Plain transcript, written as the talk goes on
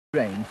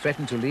Indurain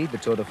threatened to lead the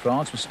Tour de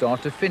France from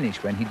start to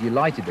finish when he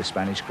delighted the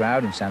Spanish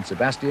crowd in San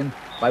Sebastian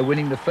by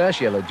winning the first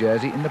yellow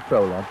jersey in the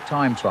prologue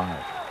time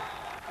trial.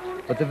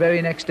 But the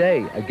very next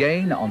day,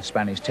 again on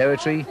Spanish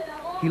territory,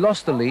 he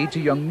lost the lead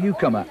to young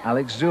newcomer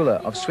Alex Zülle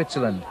of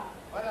Switzerland.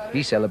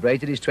 He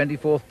celebrated his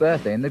 24th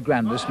birthday in the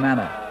grandest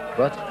manner,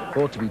 but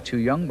thought to be too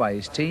young by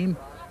his team,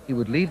 he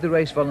would leave the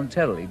race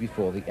voluntarily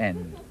before the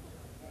end.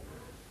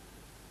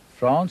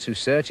 France, who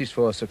searches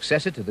for a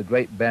successor to the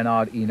great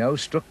Bernard Hinault,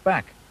 struck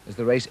back as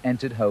the race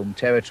entered home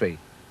territory,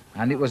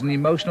 and it was an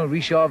emotional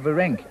Richard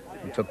Virenque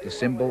who took the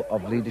symbol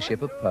of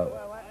leadership of Pau.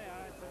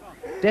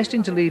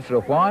 Destined to lead for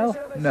a while?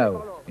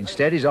 No.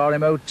 Instead, his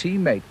RMO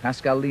teammate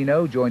Pascal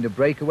Lino joined a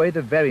breakaway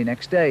the very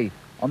next day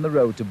on the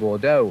road to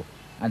Bordeaux,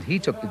 and he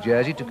took the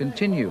jersey to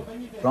continue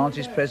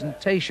France's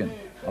presentation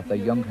of their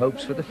young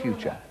hopes for the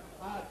future.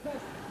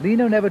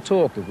 Lino never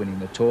talked of winning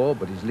the Tour,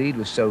 but his lead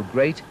was so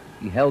great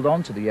he held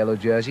on to the yellow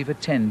jersey for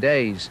 10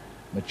 days,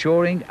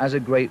 maturing as a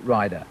great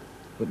rider,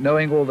 but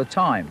knowing all the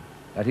time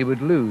that he would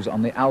lose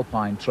on the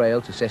Alpine Trail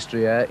to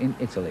Sestriere in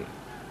Italy.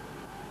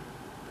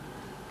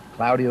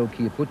 Claudio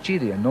Chiappucci,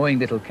 the annoying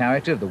little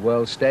character of the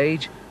world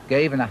stage,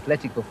 gave an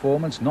athletic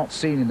performance not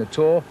seen in the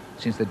Tour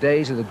since the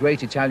days of the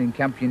great Italian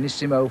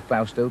Campionissimo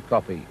Fausto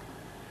Coppi.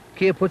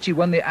 Chiappucci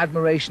won the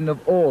admiration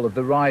of all of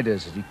the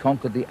riders as he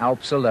conquered the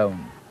Alps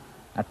alone.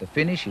 At the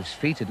finish, his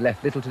feat had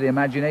left little to the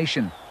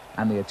imagination,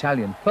 and the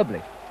Italian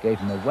public gave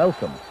him a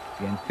welcome,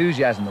 the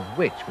enthusiasm of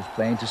which was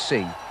plain to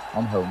see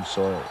on home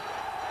soil.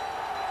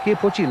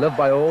 Chiappucci, loved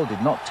by all,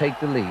 did not take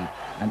the lead,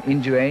 and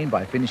Indurain,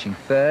 by finishing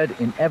third,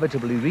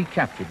 inevitably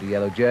recaptured the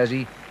yellow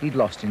jersey he'd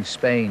lost in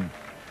Spain,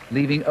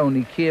 leaving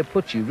only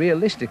Chiappucci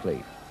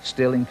realistically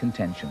still in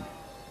contention.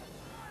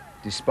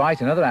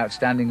 Despite another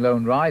outstanding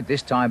lone ride,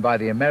 this time by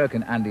the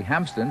American Andy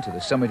Hampsten to the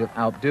summit of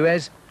Alpe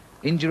d'Huez,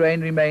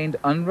 Indurain remained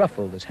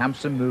unruffled as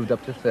Hampsten moved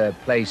up to third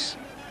place.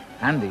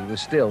 Andy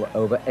was still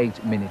over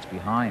 8 minutes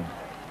behind.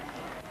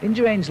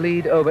 Indurain's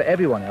lead over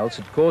everyone else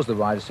had caused the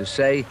riders to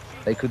say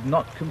they could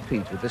not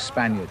compete with the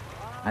Spaniard,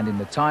 and in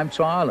the time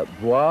trial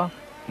at Blois,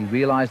 he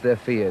realized their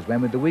fears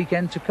when, with the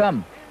weekend to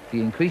come, he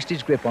increased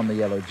his grip on the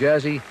yellow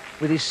jersey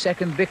with his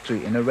second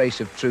victory in a race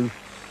of truth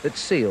that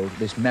sealed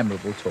this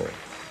memorable Tour.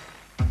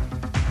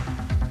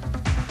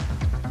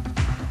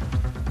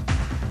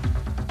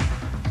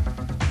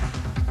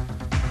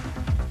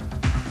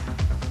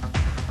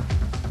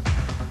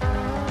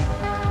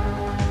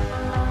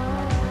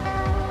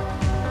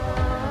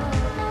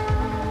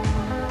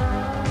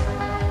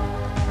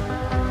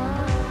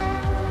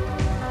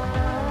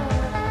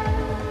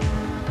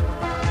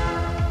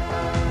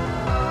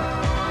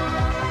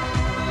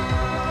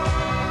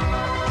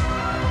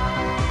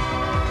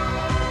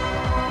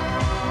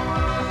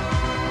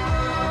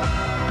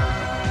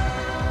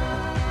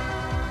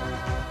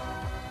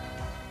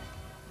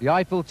 The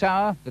Eiffel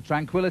Tower, the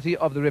tranquility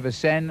of the River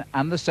Seine,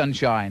 and the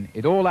sunshine.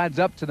 It all adds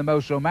up to the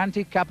most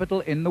romantic capital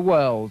in the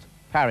world,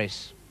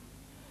 Paris.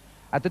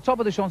 At the top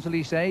of the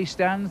Champs-Élysées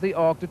stands the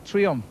Arc de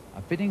Triomphe,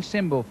 a fitting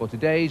symbol for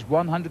today's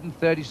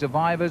 130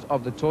 survivors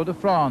of the Tour de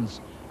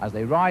France as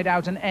they ride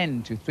out an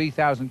end to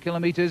 3,000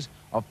 kilometers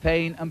of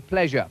pain and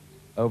pleasure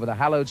over the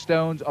hallowed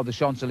stones of the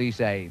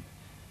Champs-Élysées.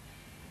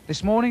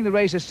 This morning, the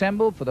race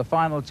assembled for the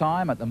final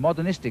time at the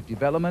modernistic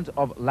development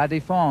of La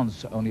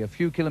Défense, only a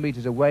few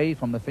kilometers away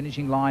from the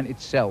finishing line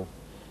itself.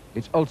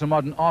 Its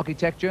ultramodern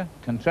architecture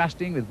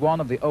contrasting with one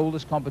of the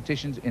oldest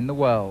competitions in the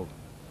world.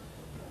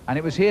 And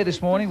it was here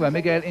this morning where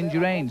Miguel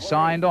Indurain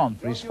signed on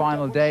for his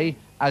final day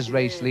as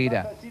race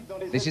leader.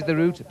 This is the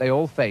route they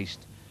all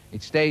faced.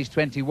 It's stage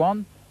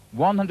 21,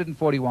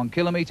 141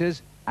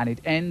 kilometers, and it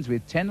ends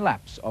with 10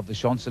 laps of the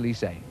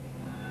Champs-Élysées.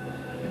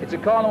 It's a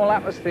carnival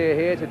atmosphere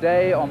here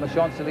today on the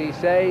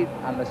Champs-Élysées,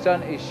 and the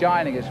sun is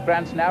shining as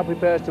France now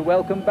prepares to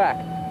welcome back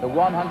the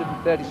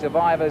 130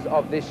 survivors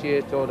of this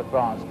year's Tour de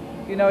France.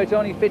 You know, it's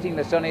only fitting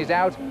the sun is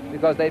out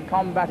because they've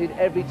combated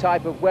every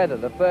type of weather.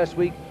 The first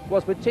week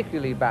was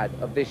particularly bad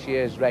of this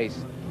year's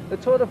race. The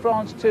Tour de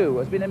France, too,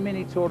 has been a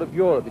mini Tour of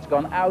Europe. It's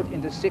gone out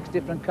into 6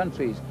 different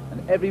countries,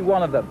 and every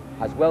one of them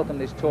has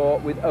welcomed this Tour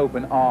with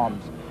open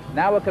arms.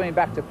 Now we're coming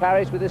back to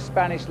Paris with a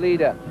Spanish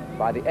leader.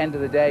 By the end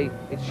of the day,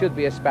 it should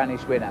be a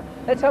Spanish winner.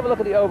 Let's have a look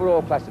at the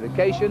overall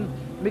classification.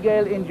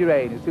 Miguel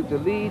Indurain, who took the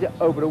lead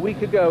over a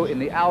week ago in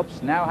the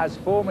Alps, now has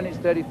 4 minutes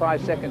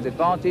 35 seconds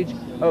advantage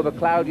over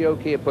Claudio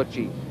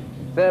Chiappucci.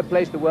 In third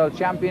place, the world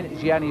champion,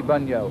 Gianni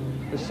Bugno.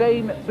 The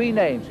same 3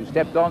 names who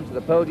stepped onto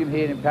the podium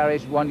here in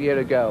Paris 1 year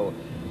ago.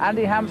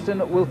 Andy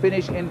Hampsten will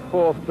finish in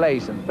 4th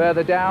place, and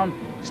further down,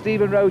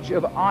 Stephen Roche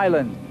of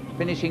Ireland,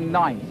 finishing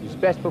 9th, his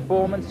best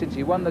performance since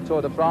he won the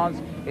Tour de France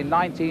in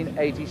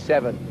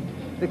 1987.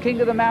 The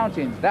King of the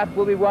Mountains, that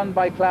will be won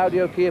by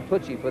Claudio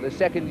Chiappucci for the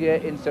 2nd year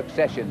in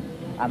succession.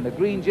 And the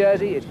green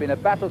jersey, it's been a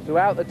battle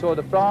throughout the Tour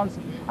de France,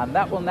 and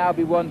that will now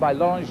be won by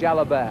Laurent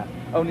Jalabert.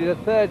 Only the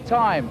 3rd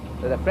time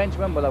that a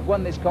Frenchman will have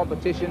won this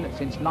competition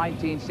since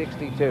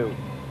 1962.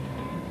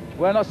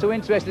 We're not so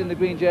interested in the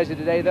green jersey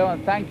today, though,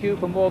 and thank you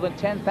for more than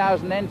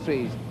 10,000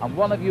 entries, and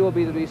one of you will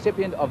be the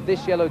recipient of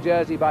this yellow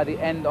jersey by the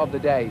end of the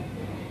day.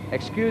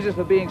 Excuse us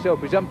for being so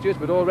presumptuous,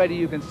 but already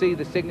you can see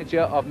the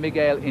signature of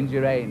Miguel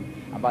Indurain.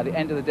 And by the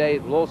end of the day,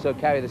 it will also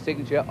carry the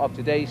signature of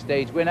today's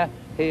stage winner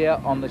here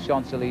on the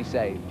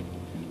Champs-Élysées.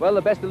 Well,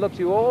 the best of luck to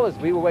you all as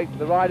we will wait for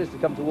the riders to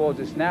come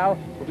towards us now.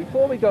 But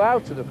before we go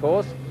out to the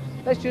course,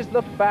 let's just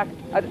look back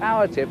at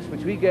our tips,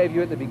 which we gave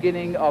you at the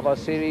beginning of our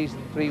series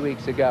 3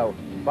 weeks ago.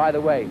 By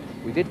the way,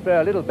 we did fare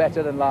a little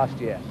better than last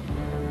year.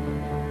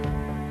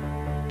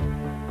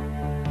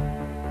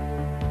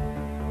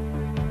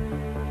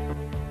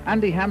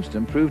 Andy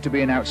Hampston proved to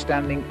be an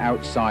outstanding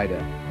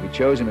outsider. We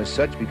chose him as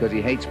such because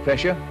he hates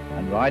pressure,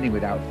 and riding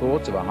without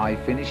thoughts of a high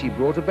finish, he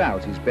brought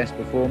about his best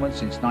performance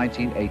since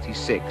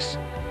 1986.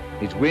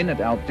 His win at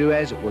Alpe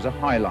d'Huez was a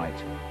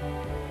highlight.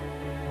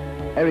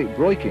 Eric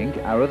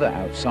Breukink, our other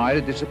outsider,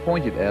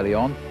 disappointed early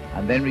on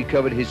and then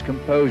recovered his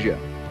composure.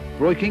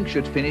 Breukink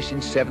should finish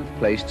in 7th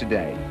place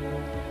today.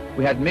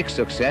 We had mixed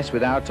success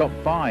with our top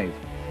 5.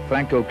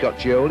 Franco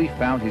Coccioli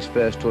found his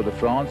first Tour de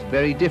France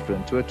very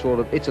different to a Tour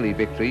of Italy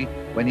victory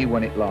when he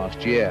won it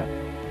last year.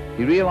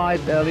 He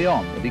realised early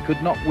on that he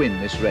could not win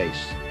this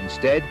race.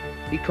 Instead,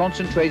 he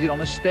concentrated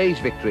on a stage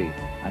victory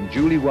and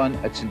duly won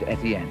at St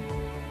Etienne.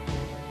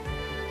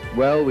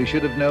 Well, we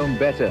should have known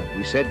better.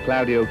 We said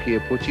Claudio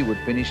Chiappucci would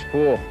finish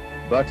 4th,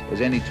 but as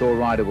any Tour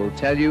rider will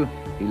tell you,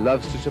 he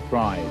loves to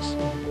surprise.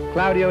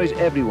 Claudio is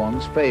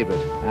everyone's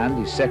favourite, and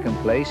his 2nd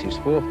place, his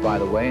 4th by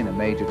the way in a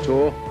major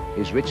Tour,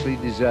 is richly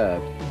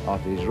deserved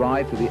after his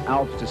ride through the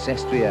Alps to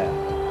Sestriere.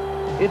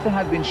 If there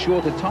had been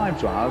shorter time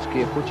trials,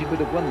 Chiappucci could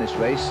have won this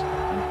race,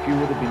 and few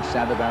would have been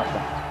sad about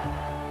that.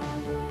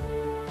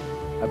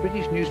 A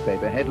British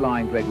newspaper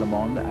headlined Greg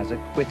LeMond as a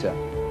quitter.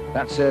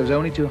 That serves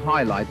only to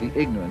highlight the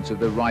ignorance of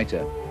the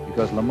writer,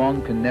 because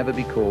LeMond can never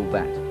be called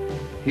that.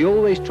 He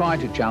always tried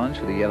to challenge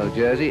for the yellow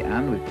jersey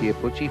and, with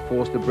Chiappucci,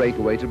 forced a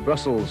breakaway to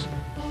Brussels,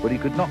 but he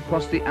could not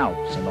cross the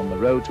Alps, and on the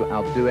road to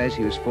Alpe d'Huez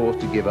he was forced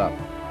to give up.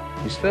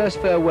 His first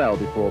farewell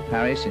before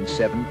Paris in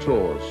 7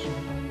 tours.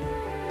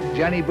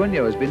 Gianni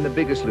Bugno has been the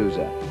biggest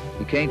loser.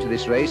 He came to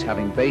this race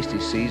having based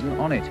his season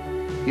on it.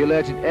 He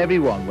alerted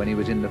everyone when he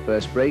was in the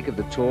first break of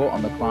the Tour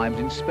on the climbs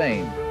in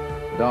Spain.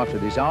 But after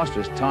a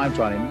disastrous time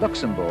trial in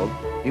Luxembourg,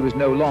 he was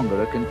no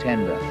longer a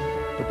contender.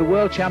 But the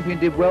world champion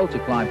did well to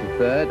climb to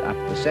 3rd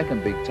after the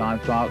 2nd big time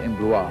trial in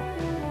Blois.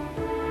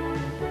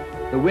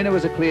 The winner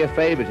was a clear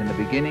favourite in the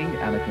beginning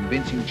and a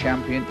convincing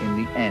champion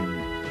in the end.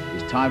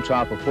 His time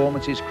trial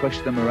performances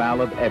crushed the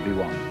morale of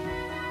everyone.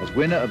 As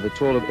winner of the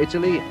Tour of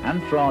Italy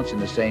and France in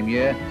the same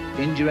year,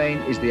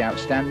 Indurain is the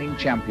outstanding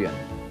champion.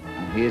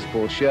 And here's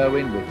Paul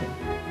Sherwin with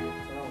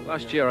him.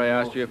 Last year I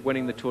asked you if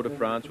winning the Tour de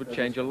France would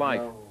change your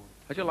life.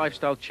 Has your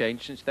lifestyle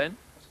changed since then?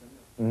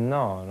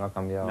 No,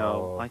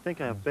 I think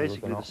I have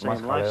basically the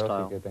same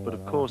lifestyle, but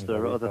of course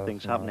there are other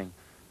things happening.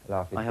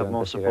 I have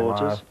more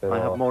supporters, I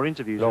have more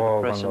interviews with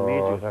the press and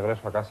media.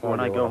 When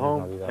I go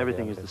home,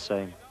 everything is the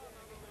same.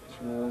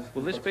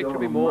 Will this victory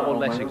be more or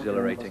less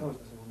exhilarating?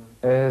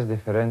 There's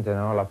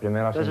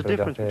a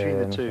difference between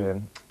the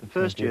two. The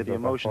first year the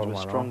emotions were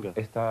stronger,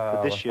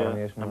 but this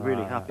year I'm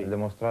really happy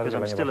because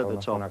I'm still at the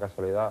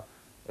top.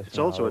 It's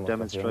also a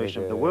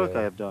demonstration of the work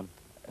I have done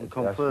and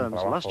confirms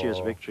last year's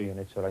victory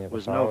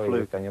was no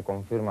fluke.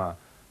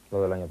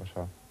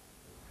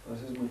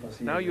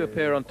 Now you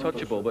appear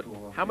untouchable, but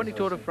how many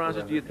Tour de France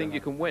do you think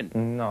you can win?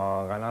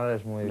 No,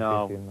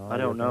 I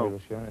don't know.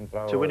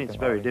 To win it's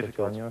very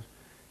difficult.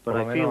 But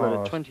I feel that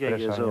at 28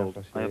 years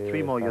old, I have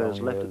 3 more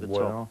years left at the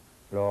top.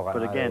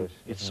 But again,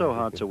 it's so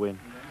hard to win.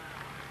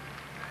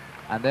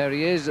 And there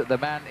he is, the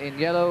man in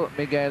yellow,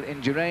 Miguel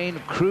Indurain,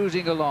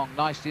 cruising along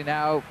nicely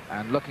now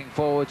and looking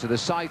forward to the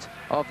sight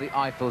of the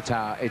Eiffel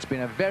Tower. It's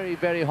been a very,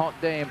 very hot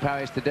day in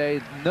Paris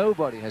today.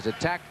 Nobody has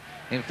attacked.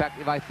 In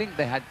fact, if I think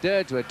they had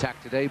dared to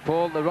attack today,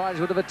 Paul, the riders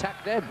would have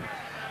attacked them.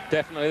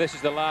 Definitely, this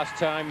is the last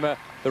time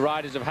the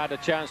riders have had a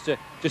chance to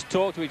just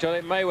talk to each other.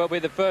 It may well be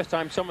the first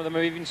time some of them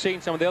have even seen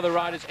some of the other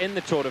riders in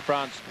the Tour de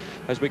France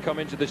as we come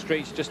into the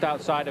streets just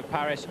outside of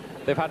Paris.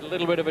 They've had a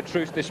little bit of a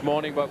truce this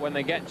morning, but when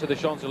they get to the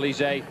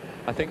Champs-Élysées,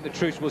 I think the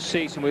truce will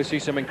cease and we'll see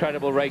some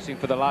incredible racing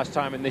for the last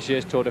time in this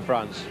year's Tour de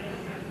France.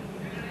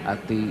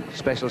 At the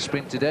special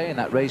sprint today in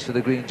that race for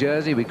the green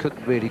jersey, we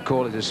couldn't really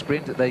call it a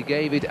sprint. They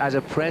gave it as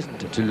a present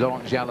to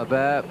Laurent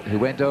Jalabert, who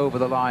went over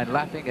the line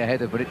laughing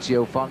ahead of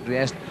Maurizio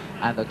Fondriest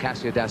and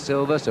Ocasio da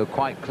Silva. So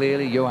quite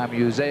clearly, Johan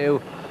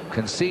Museeuw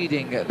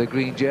conceding the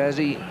green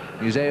jersey.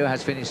 Museeuw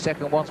has finished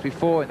 2nd once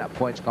before in that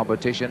points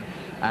competition,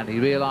 and he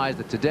realised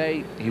that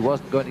today he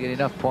wasn't going to get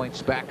enough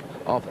points back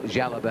off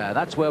Jalabert.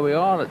 That's where we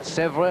are at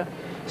Sèvres,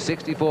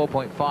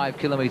 64.5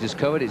 kilometres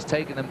covered. It's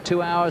taken them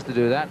 2 hours to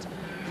do that.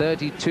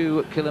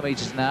 32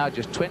 kilometres an hour,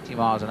 just 20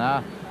 miles an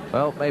hour.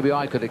 Well, maybe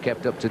I could have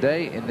kept up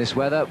today in this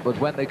weather, but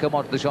when they come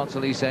onto the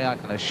Champs-Élysées, I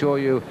can assure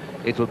you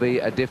it will be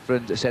a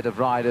different set of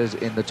riders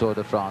in the Tour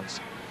de France.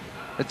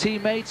 The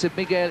teammates of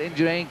Miguel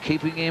Indurain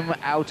keeping him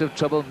out of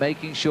trouble,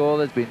 making sure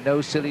there's been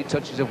no silly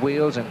touches of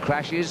wheels and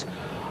crashes.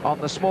 On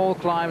the small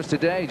climbs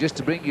today, just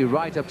to bring you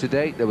right up to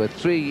date, there were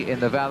 3 in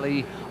the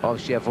valley of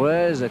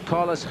Chevreuse.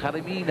 Carlos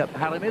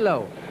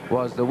Jaramillo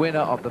was the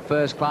winner of the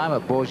first climb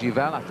at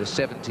Bourgival after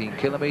 17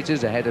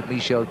 kilometers, ahead of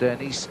Michel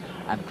Dernis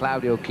and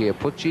Claudio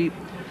Chiappucci.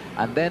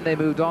 And then they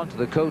moved on to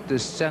the Côte de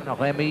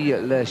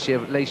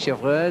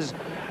Saint-Rémy-les-Chevreuses,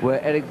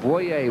 where Eric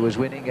Voyer was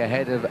winning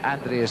ahead of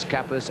Andreas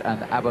Capus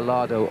and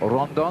Abelardo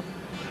Rondon.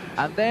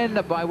 And then,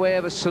 by way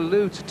of a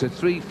salute to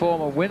 3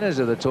 former winners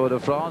of the Tour de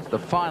France, the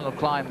final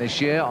climb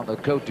this year on the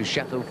Côte du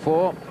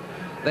Château-Fort,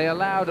 they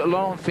allowed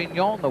Laurent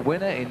Fignon, the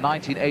winner in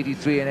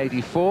 1983 and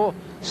 84,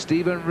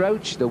 Stephen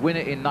Roche, the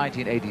winner in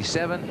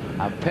 1987,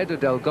 and Pedro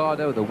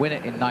Delgado, the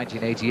winner in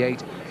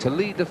 1988, to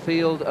lead the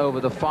field over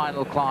the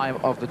final climb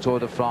of the Tour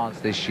de France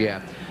this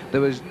year.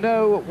 There was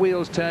no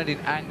wheels turned in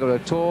anger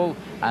at all,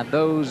 and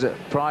those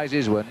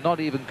prizes were not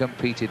even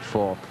competed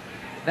for.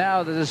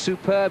 Now there's a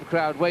superb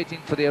crowd waiting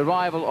for the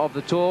arrival of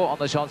the Tour on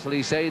the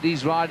Champs-Élysées.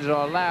 These riders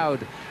are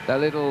allowed their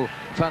little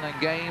fun and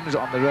games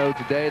on the road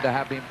today. There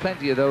have been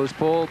plenty of those,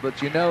 Paul, but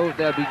you know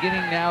they're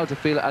beginning now to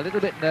feel a little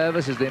bit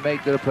nervous as they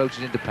make their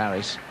approaches into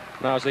Paris.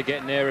 Now as they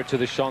get nearer to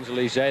the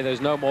Champs-Élysées,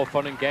 there's no more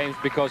fun and games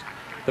because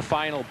the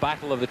final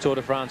battle of the Tour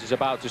de France is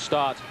about to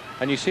start.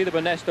 And you see the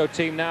Banesto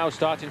team now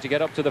starting to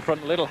get up to the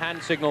front. A little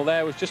hand signal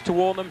there was just to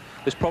warn them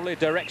there's probably a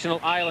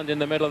directional island in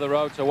the middle of the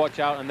road, so watch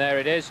out, and there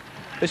it is.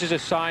 This is a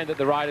sign that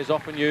the riders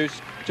often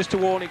use just to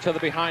warn each other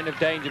behind of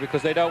danger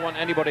because they don't want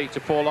anybody to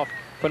fall off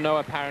for no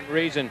apparent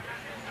reason.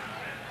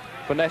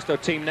 Banesto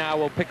team now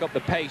will pick up the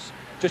pace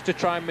just to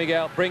try and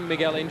bring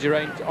Miguel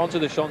Indurain onto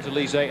the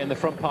Champs-Élysées in the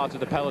front part of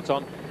the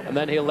peloton, and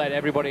then he'll let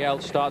everybody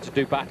else start to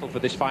do battle for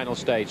this final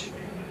stage.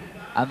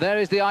 And there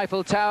is the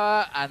Eiffel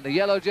Tower, and the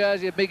yellow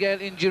jersey of Miguel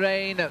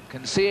Indurain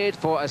can see it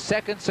for a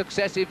second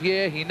successive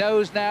year. He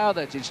knows now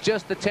that it's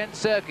just the 10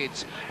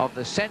 circuits of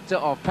the centre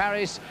of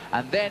Paris,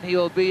 and then he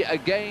will be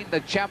again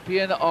the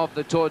champion of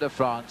the Tour de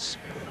France.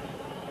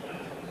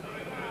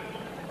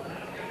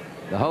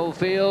 The whole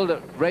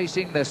field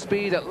racing. The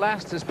speed at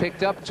last has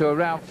picked up to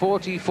around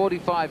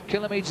 40-45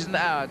 kilometers an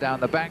hour down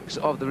the banks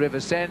of the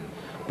River Seine,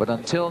 but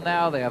until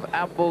now they have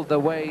ambled their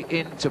way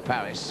into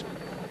Paris.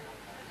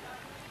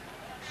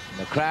 And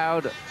the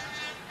crowd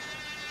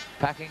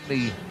packing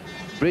the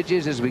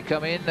bridges as we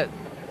come in.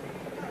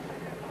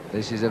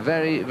 This is a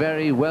very,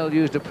 very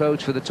well-used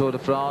approach for the Tour de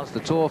France.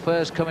 The Tour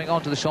first coming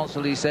onto the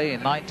Champs-Élysées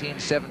in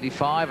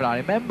 1975, and I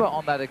remember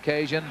on that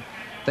occasion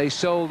they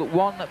sold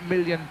 1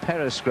 million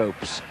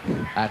periscopes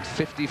at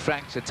 50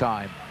 francs a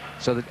time,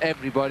 so that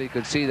everybody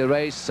could see the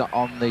race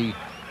on the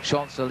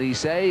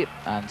Champs-Élysées.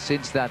 And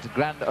since that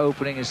grand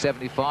opening in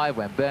 75,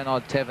 when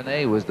Bernard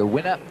Thévenet was the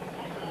winner,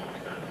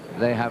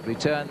 they have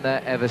returned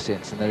there ever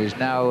since, and there is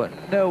now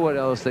nowhere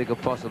else they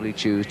could possibly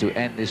choose to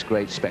end this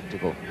great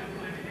spectacle.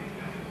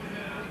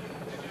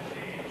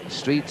 The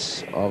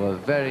streets of a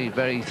very,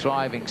 very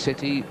thriving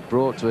city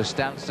brought to a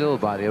standstill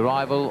by the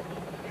arrival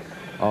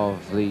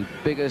of the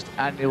biggest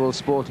annual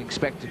sporting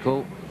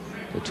spectacle,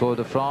 the Tour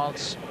de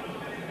France.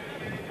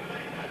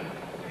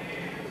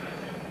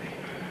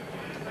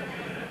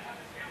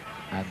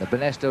 And the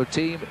Banesto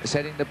team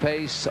setting the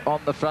pace on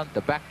the front.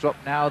 The backdrop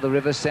now, the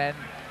River Seine.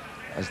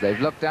 As they've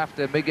looked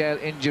after Miguel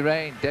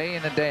Indurain day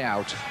in and day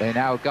out, they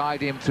now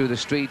guide him through the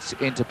streets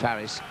into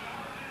Paris.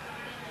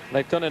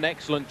 They've done an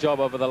excellent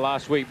job over the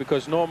last week,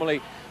 because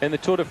normally in the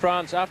Tour de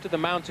France, after the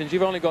mountains,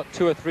 you've only got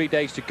 2 or 3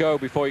 days to go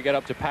before you get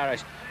up to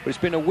Paris. But it's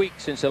been a week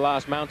since the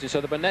last mountain,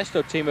 so the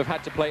Banesto team have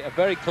had to play a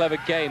very clever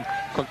game,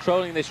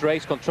 controlling this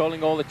race,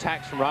 controlling all the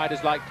attacks from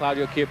riders like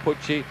Claudio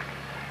Chiappucci.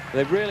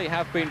 They really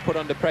have been put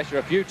under pressure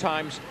a few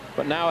times,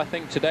 but now I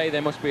think today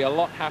they must be a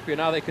lot happier.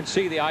 Now they can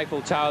see the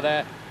Eiffel Tower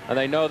there, and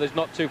they know there's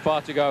not too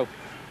far to go.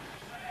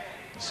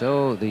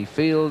 So the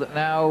field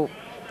now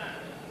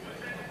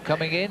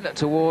coming in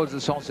towards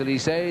the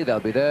Champs-Élysées. They'll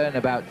be there in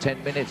about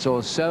 10 minutes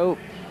or so.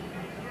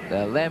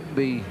 They'll then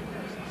be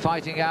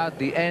fighting out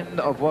the end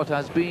of what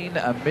has been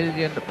a £1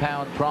 million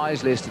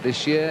prize list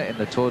this year in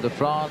the Tour de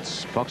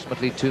France,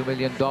 approximately $2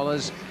 million.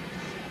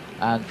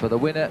 And for the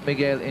winner,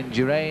 Miguel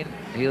Indurain,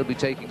 he'll be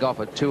taking off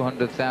a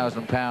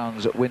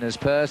 £200,000 winner's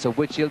purse, of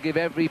which he'll give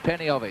every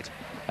penny of it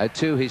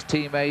to his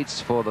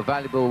teammates for the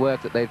valuable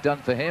work that they've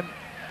done for him.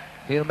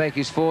 He'll make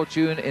his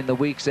fortune in the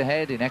weeks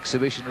ahead in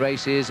exhibition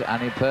races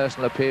and in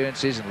personal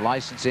appearances and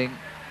licensing.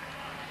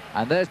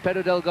 And there's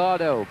Pedro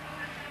Delgado,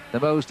 the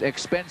most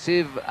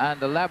expensive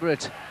and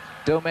elaborate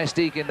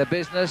domestique in the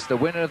business, the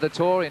winner of the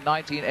Tour in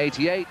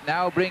 1988,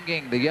 now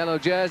bringing the yellow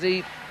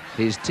jersey.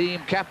 His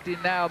team captain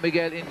now,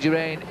 Miguel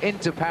Indurain,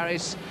 into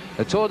Paris.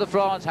 The Tour de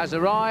France has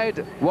arrived.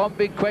 One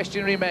big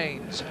question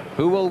remains: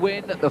 who will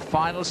win the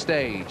final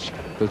stage?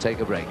 We'll take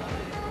a break.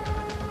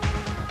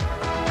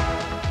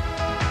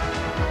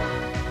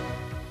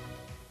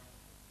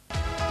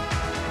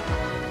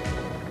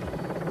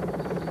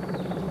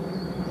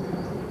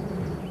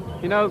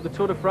 You know, the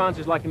Tour de France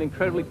is like an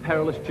incredibly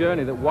perilous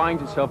journey that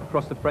winds itself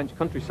across the French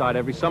countryside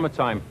every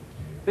summertime.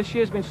 This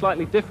year's been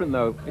slightly different,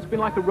 though. It's been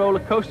like a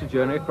roller coaster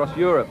journey across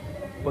Europe,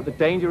 but the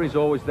danger is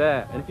always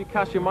there. And if you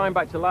cast your mind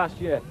back to last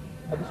year,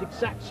 at this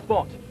exact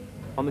spot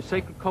On the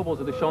sacred cobbles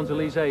of the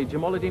Champs-Élysées,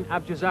 Jamaluddin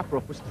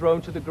Abdjazaparov was thrown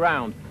to the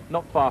ground,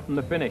 not far from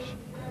the finish.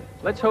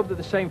 Let's hope that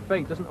the same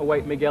fate doesn't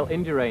await Miguel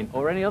Indurain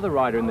or any other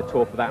rider in the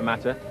Tour for that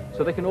matter,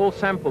 so they can all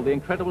sample the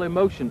incredible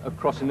emotion of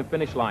crossing the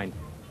finish line.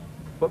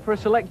 But for a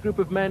select group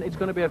of men, it's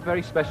going to be a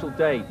very special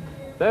day.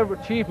 Their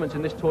achievements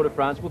in this Tour de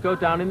France will go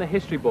down in the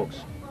history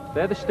books.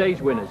 They're the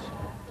stage winners.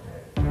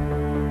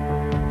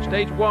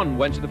 Stage 1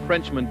 went to the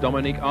Frenchman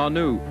Dominique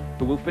Arnoux,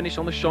 who will finish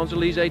on the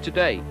Champs-Élysées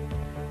today.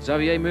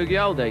 Xavier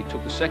Mugialde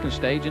took the second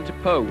stage into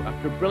Pau.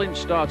 After a brilliant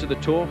start to the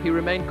Tour, he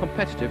remained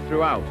competitive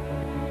throughout.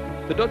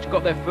 The Dutch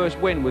got their first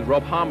win with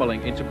Rob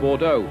Harmeling into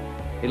Bordeaux.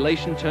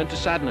 Elation turned to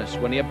sadness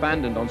when he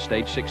abandoned on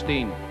stage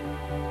 16.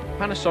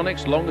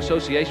 Panasonic's long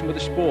association with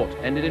the sport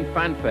ended in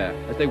fanfare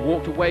as they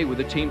walked away with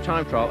the team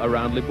time trial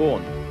around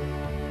Laybourn.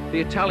 The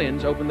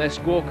Italians opened their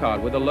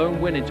scorecard with a lone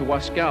win into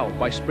Wascal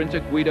by sprinter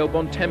Guido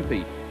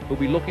Bontempi, who'll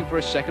be looking for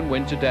a second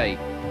win today.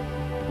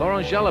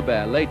 Laurent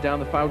Jalabert laid down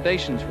the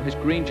foundations for his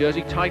green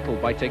jersey title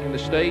by taking the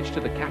stage to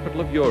the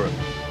capital of Europe.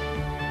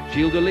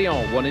 Gilles de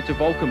Lyon won into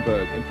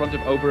Valkenburg in front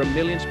of over 1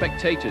 million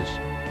spectators.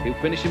 He'll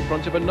finish in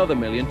front of another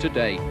million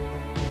today.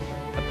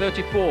 At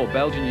 34,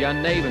 Belgian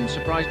Jan Neven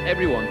surprised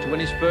everyone to win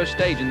his first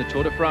stage in the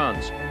Tour de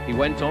France. He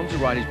went on to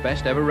ride his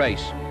best ever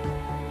race.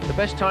 The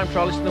best time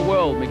trialist in the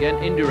world, Miguel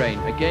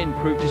Indurain, again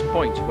proved his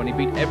point when he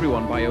beat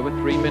everyone by over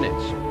 3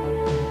 minutes.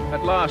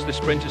 At last, the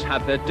sprinters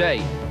had their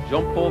day.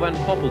 Jean-Paul Van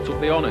Poppel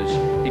took the honours.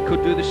 He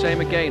could do the same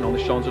again on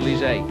the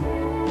Champs-Élysées.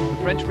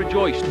 The French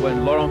rejoiced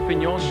when Laurent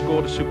Fignon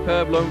scored a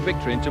superb lone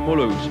victory into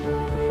Mulhouse.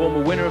 The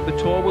former winner of the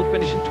Tour will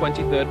finish in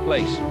 23rd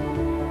place.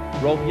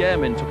 Rolf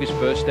Yermin took his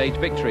first stage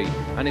victory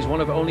and is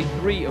one of only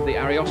 3 of the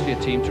Ariostia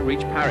team to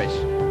reach Paris.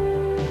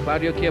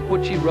 Claudio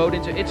Chiappucci rode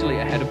into Italy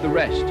ahead of the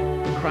rest.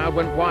 The crowd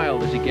went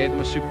wild as he gave them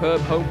a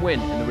superb home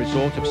win in the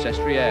resort of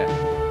Sestriere.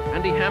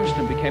 Andy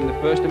Hampston became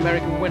the first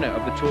American winner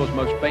of the Tour's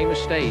most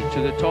famous stage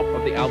to the top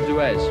of the Alpe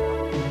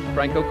d'Huez.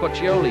 Franco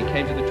Coccioli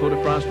came to the Tour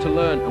de France to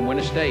learn and win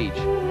a stage.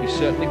 He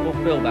certainly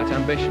fulfilled that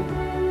ambition.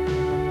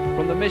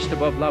 From the mist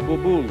above La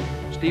Bourboule,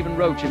 Stephen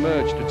Roach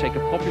emerged to take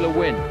a popular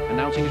win,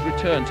 announcing his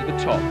return to the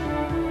top.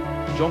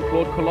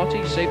 Jean-Claude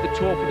Collotti saved the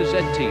Tour for the Z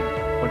team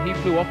when he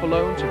flew off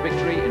alone to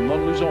victory in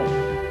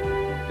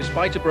Montluçon.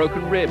 Despite a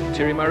broken rib,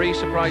 Thierry Marie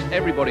surprised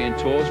everybody in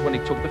Tours when he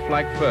took the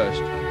flag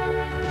first.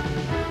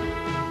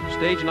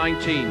 Stage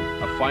 19,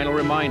 a final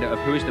reminder of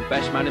who is the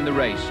best man in the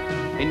race.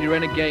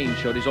 Indurain again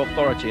showed his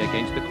authority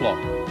against the clock.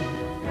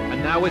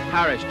 And now with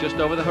Paris just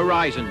over the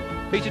horizon,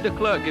 Peter de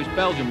Klerk gives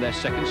Belgium their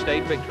second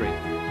stage victory.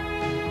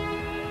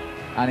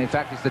 And in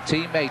fact, it's the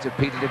teammate of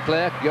Peter de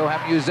Klerk, Johan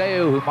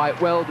Museeuw, who might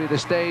well be the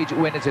stage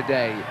winner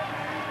today.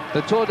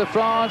 The Tour de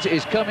France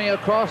is coming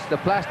across the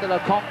Place de la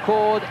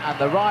Concorde, and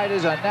the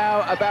riders are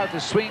now about to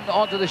swing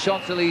onto the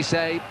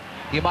Champs-Élysées.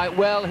 You might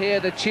well hear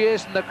the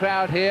cheers from the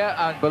crowd here,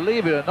 and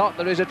believe it or not,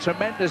 there is a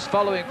tremendous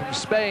following from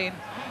Spain.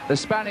 The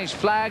Spanish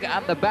flag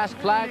and the Basque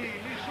flag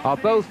are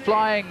both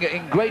flying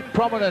in great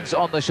prominence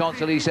on the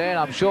Champs-Élysées, and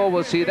I'm sure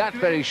we'll see that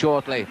very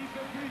shortly,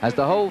 as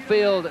the whole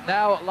field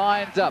now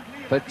lines up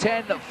for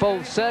 10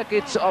 full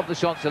circuits of the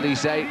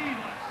Champs-Élysées.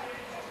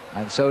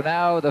 And so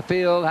now the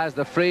field has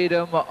the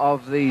freedom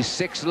of the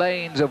 6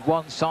 lanes of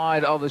one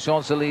side of the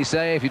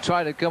Champs-Élysées. If you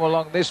try to come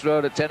along this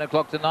road at 10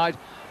 o'clock tonight,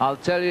 I'll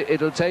tell you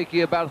it'll take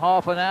you about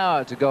half an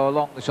hour to go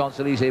along the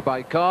Champs-Élysées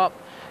by car.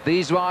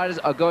 These riders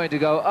are going to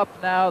go up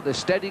now the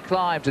steady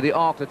climb to the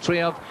Arc de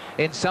Triomphe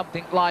in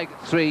something like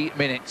 3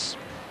 minutes.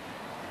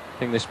 I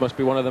think this must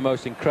be one of the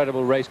most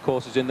incredible race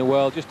courses in the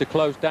world. Just to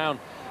close down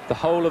the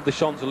whole of the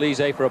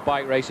Champs-Élysées for a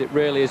bike race, it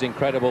really is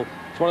incredible.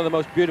 It's one of the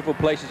most beautiful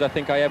places I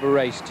think I ever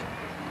raced.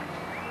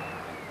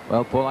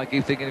 Well, Paul, I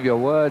keep thinking of your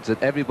words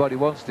that everybody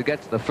wants to get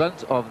to the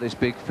front of this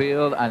big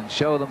field and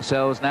show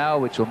themselves now,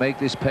 which will make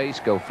this pace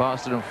go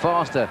faster and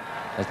faster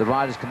as the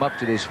riders come up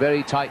to this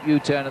very tight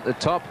U-turn at the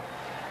top.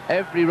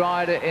 Every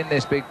rider in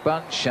this big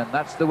bunch, and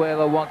that's the way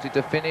they'll want it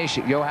to finish.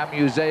 Johan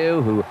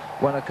Museeuw, who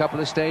won a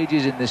couple of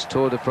stages in this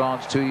Tour de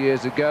France 2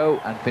 years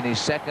ago and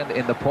finished second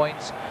in the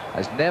points,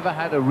 has never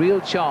had a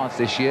real chance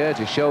this year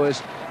to show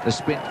us the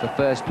sprint for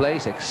first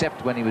place,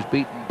 except when he was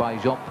beaten by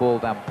Jean-Paul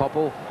Van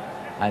Poppel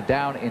and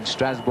down in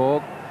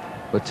Strasbourg.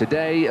 But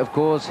today, of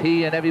course,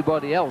 he and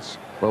everybody else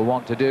will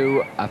want to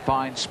do a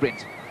fine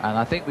sprint, and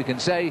I think we can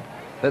say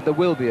that there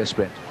will be a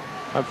sprint.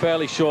 I'm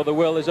fairly sure there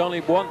will. There's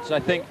only once, I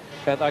think,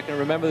 that I can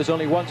remember, there's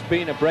only once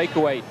been a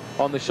breakaway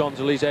on the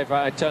Champs-Élysées. If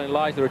I'm telling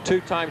lies, there are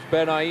 2 times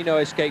Bernard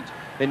Hinault escaped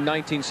in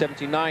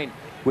 1979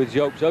 with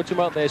Joop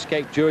Zoetemelk. They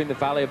escaped during the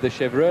Valley of the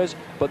Chevreuse,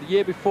 but the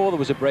year before there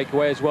was a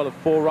breakaway as well of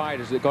 4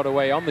 riders that got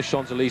away on the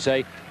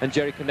Champs-Élysées, and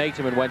Jerry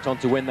Knetemann went on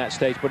to win that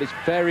stage. But it's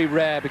very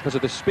rare because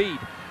of the speed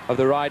of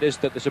the riders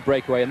that there's a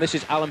breakaway. And this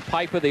is Alan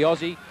Piper, the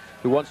Aussie,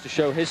 who wants to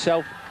show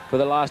himself for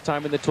the last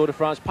time in the Tour de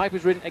France.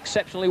 Piper's ridden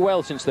exceptionally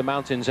well since the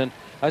mountains, and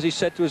as he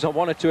said to us on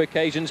 1 or 2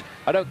 occasions,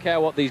 I don't care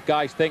what these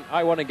guys think,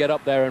 I want to get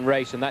up there and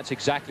race, and that's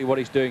exactly what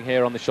he's doing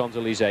here on the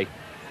Champs-Élysées.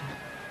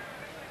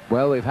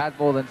 Well, we've had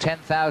more than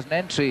 10,000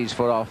 entries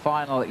for our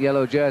final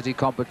yellow jersey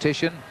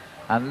competition,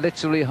 And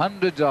literally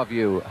hundreds of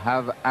you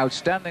have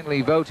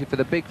outstandingly voted for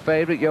the big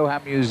favourite,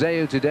 Johan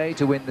Museeuw, today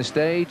to win the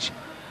stage.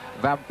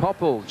 Van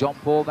Poppel,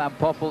 Jean-Paul Van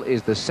Poppel,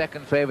 is the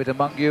second favourite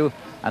among you,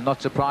 and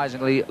not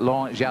surprisingly,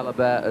 Laurent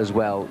Jalabert as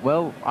well.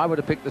 Well, I would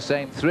have picked the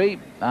same three,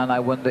 and I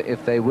wonder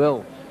if they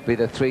will be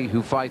the three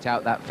who fight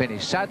out that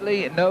finish.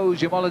 Sadly, no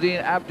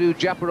Jamaluddin Abdou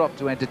Japarov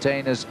to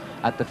entertain us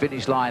at the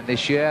finish line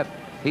this year.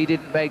 He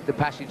didn't make the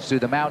passage through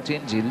the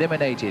mountains,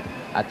 eliminated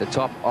at the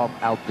top of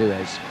Alpe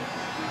d'Huez.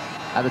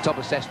 At the top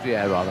of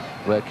Sestriere, rather,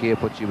 where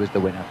Chiappucci was the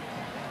winner.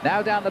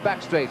 Now down the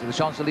back straight to the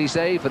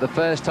Champs-Élysées for the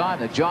first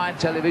time, the giant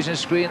television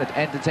screen that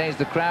entertains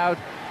the crowd,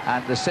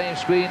 and the same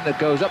screen that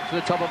goes up to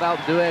the top of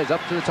Alpe d'Huez, up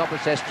to the top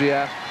of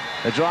Sestriere.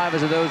 The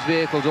drivers of those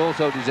vehicles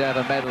also deserve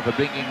a medal for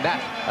bringing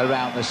that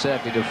around the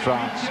circuit of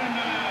France.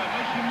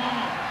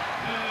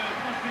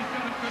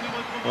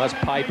 Well,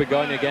 that's Piper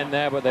going again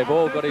there, but they've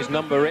all got his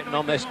number written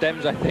on their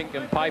stems, I think,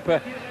 and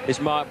Piper is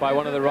marked by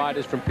one of the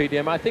riders from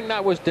PDM. I think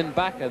that was Den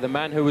Bakker, the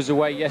man who was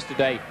away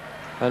yesterday,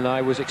 and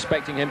I was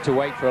expecting him to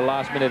wait for a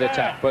last-minute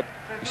attack, but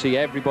you see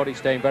everybody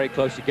staying very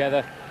close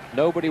together.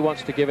 Nobody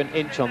wants to give an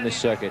inch on this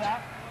circuit.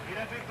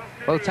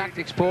 Well,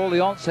 Tactics, Paul,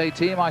 the Once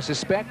team, I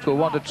suspect, will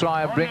want to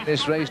try and bring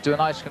this race to a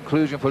nice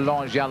conclusion for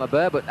Laurent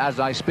Jalabert, but as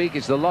I speak,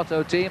 it's the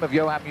Lotto team of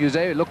Johan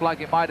Museeuw. It looked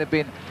like it might have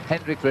been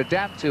Hendrik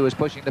Verdant who was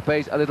pushing the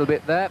pace a little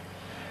bit there.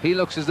 He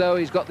looks as though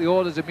he's got the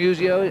orders of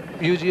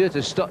Museeuw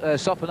to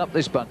soften up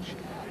this bunch.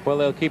 Well,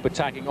 they'll keep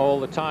attacking all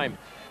the time.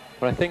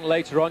 But I think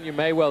later on you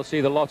may well see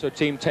the Lotto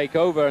team take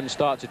over and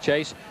start to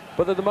chase.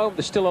 But at the moment,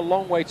 there's still a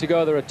long way to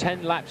go. There are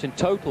 10 laps in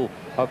total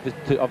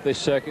of this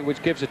circuit,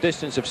 which gives a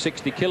distance of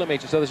 60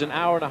 kilometres. So there's an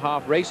hour and a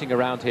half racing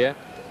around here.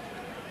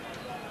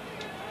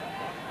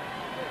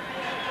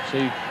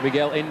 See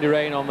Miguel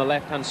Indurain on the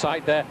left-hand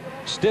side there,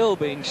 still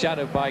being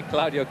shadowed by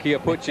Claudio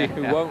Chiappucci,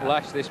 who won't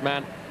lash this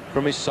man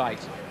from his sight.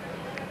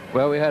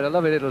 Well, we heard a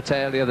lovely little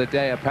tale the other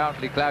day.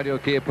 Apparently, Claudio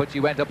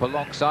Chiappucci went up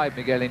alongside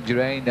Miguel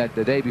Indurain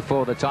the day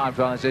before the time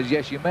trial and says,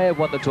 yes, you may have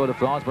won the Tour de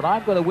France, but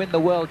I'm going to win the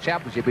World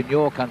Championship in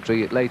your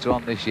country later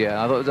on this year. And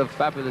I thought it was a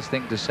fabulous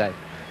thing to say.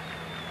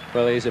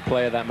 Well, he's a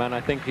player, that man.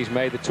 I think he's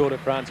made the Tour de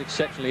France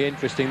exceptionally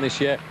interesting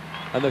this year.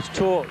 And the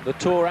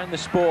Tour and the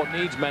sport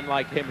needs men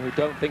like him who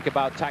don't think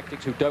about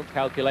tactics, who don't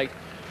calculate.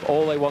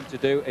 All they want to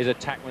do is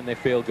attack when they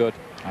feel good.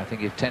 I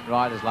think if 10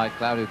 riders like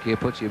Claudio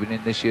Chiappucci had been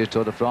in this year's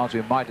Tour de France,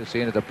 we might have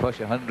seen at a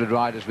push 100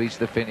 riders reach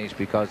the finish,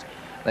 because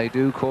they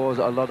do cause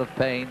a lot of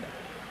pain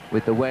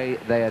with the way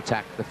they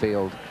attack the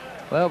field.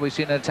 Well, we've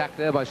seen an attack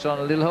there by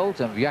Soren Lilholt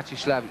and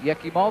Vyacheslav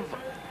Yekimov,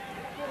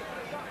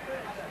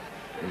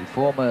 the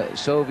former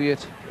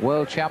Soviet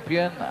world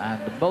champion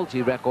and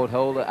multi-record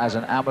holder as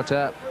an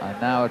amateur, and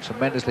now a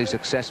tremendously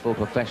successful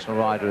professional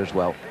rider as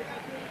well.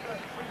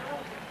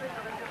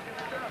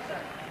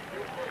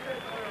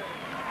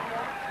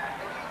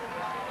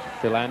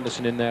 Phil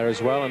Anderson in there as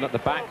well, and at the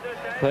back,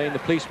 playing the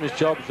policeman's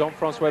job,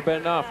 Jean-François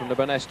Bernard from the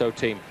Banesto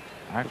team.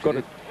 We've got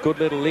a good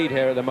little lead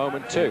here at the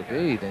moment too.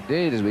 Indeed,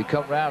 indeed, as we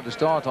come round to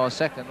start our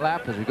second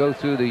lap, as we go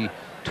through the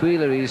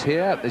Tuileries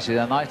here. This is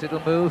a nice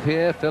little move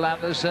here. Phil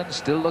Anderson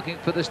still looking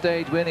for the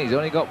stage win. He's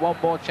only got one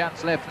more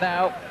chance left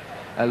now.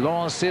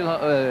 Soren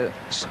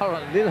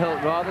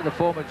Lilholt, rather, the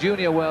former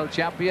junior world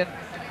champion,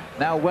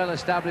 now well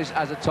established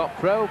as a top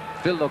pro.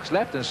 Phil looks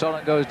left and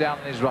Soren goes down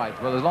on his right.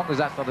 Well, as long as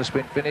that's not a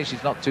sprint finish,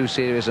 it's not too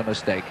serious a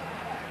mistake.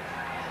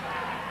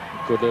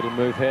 Good little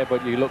move here,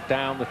 but you look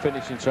down the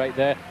finishing straight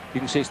there, you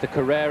can see it's the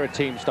Carrera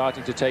team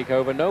starting to take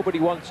over. Nobody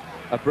wants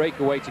a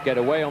breakaway to get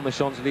away on the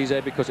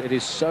Champs-Élysées because it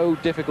is so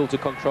difficult to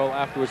control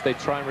afterwards. They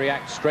try and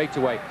react straight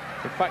away.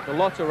 In fact, the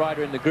Lotto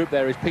rider in the group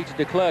there is Peter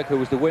de Klerk, who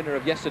was the winner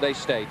of yesterday's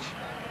stage.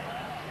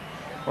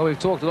 Well, we've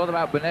talked a lot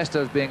about Banesto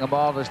as being a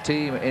marvellous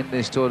team in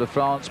this Tour de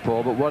France,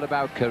 Paul, but what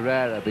about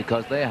Carrera?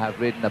 Because they have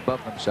ridden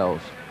above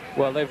themselves.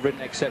 Well, they've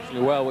ridden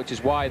exceptionally well, which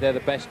is why they're the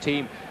best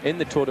team in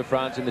the Tour de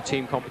France in the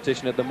team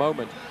competition at the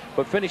moment.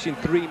 But finishing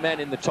 3 men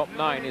in the top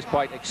 9 is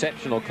quite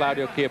exceptional.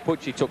 Claudio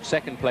Chiappucci took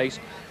 2nd place.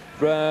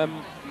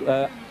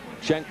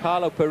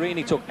 Giancarlo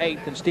Perini took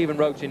 8th and Stephen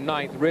Roach in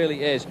 9th.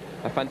 Really is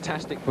a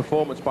fantastic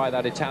performance by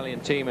that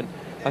Italian team. And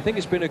I think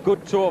it's been a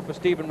good tour for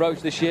Stephen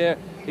Roach this year.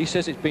 He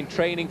says it's been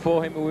training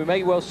for him, and we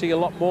may well see a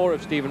lot more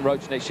of Stephen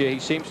Roach next year. He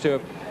seems to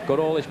have got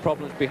all his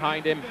problems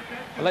behind him.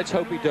 And let's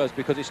hope he does,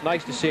 because it's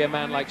nice to see a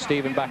man like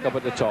Stephen back up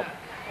at the top.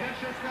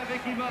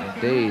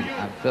 Indeed,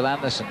 and Phil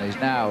Anderson is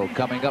now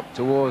coming up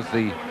towards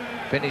the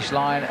finish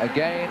line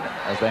again,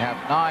 as they have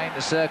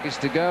 9 circuits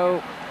to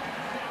go.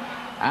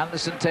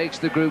 Anderson takes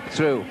the group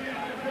through,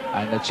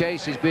 and the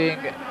chase is being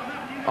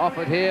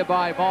offered here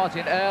by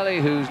Martin Early,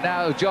 whose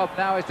job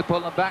now is to pull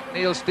them back.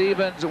 Neil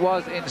Stevens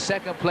was in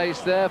 2nd place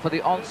there for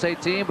the Once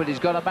team, but he's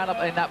got a man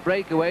up in that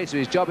breakaway, so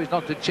his job is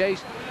not to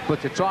chase,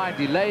 but to try and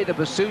delay the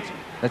pursuit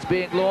that's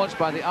being launched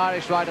by the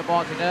Irish rider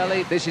Martin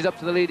Early. This is up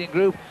to the leading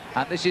group,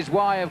 and this is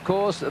why, of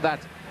course, that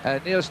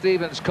Neil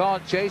Stevens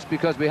can't chase,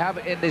 because we have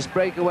in this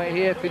breakaway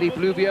here Philippe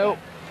Louvio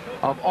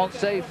of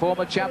Once,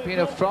 former champion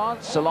of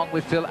France, along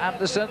with Phil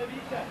Anderson.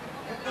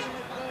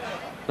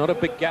 Not a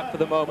big gap for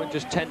the moment,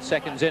 just 10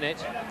 seconds in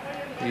it.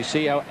 You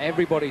see how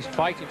everybody's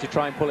fighting to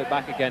try and pull it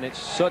back again. It's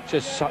such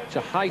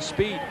a high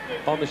speed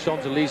on the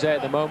Champs-Élysées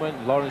at the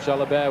moment. Laurent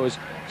Jalabert was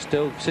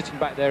still sitting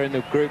back there in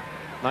the group,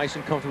 nice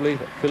and comfortably.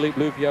 Philippe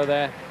Louvieux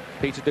there,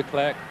 Peter de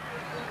Klerk,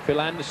 Phil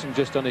Anderson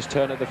just on his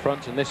turn at the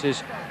front, and this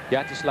is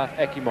Yaroslav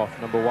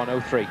Ekimov, number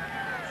 103.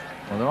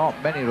 Well, there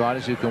aren't many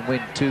riders who can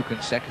win 2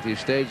 consecutive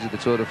stages of the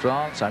Tour de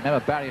France. I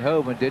remember Barry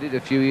Hoban did it a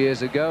few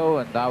years ago,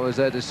 and I was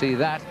there to see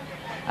that.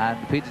 And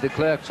Peter de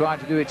Klerk trying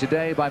to do it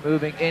today by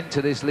moving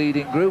into this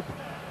leading group.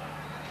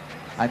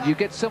 And you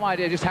get some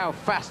idea just how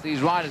fast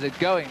these riders are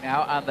going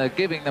now, and they're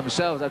giving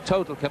themselves a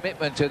total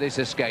commitment to this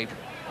escape.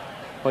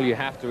 Well, you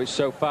have to. It's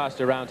so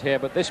fast around here,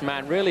 but this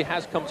man really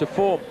has come to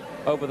form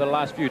over the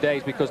last few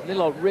days, because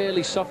Nilot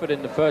really suffered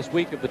in the first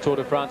week of the Tour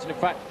de France. And in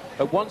fact,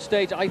 at one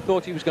stage I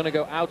thought he was going to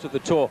go out of the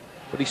Tour,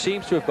 but he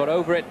seems to have got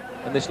over it,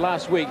 and this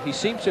last week he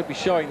seems to be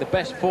showing the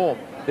best form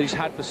that he's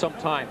had for some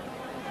time.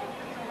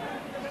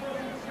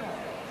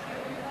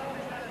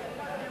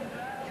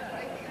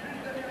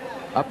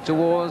 Up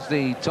towards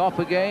the top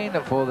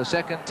again for the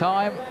second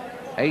time.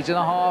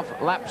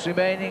 8.5 laps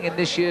remaining in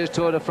this year's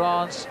Tour de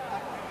France,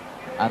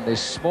 and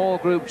this small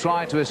group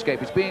trying to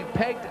escape. It's being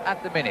pegged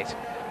at the minute.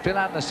 Phil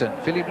Anderson,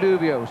 Philippe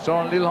Louvieux,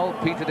 Soren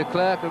Lilholt, Peter de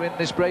Klerk are in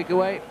this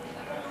breakaway.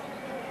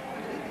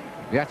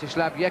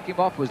 Vyacheslav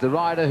Yekimov was the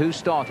rider who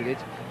started it.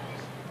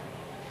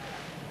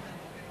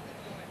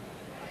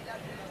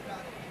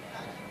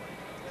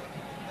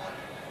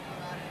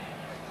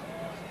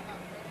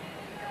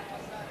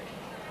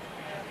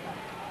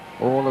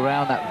 All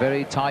around that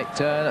very tight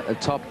turn at the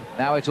top.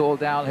 Now it's all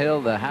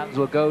downhill. The hands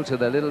will go to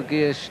the little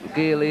gear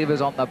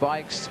levers on the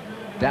bikes.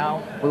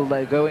 Down will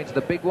they go into the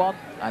big one,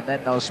 and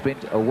then they'll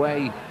sprint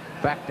away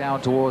back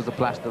down towards the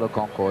Place de la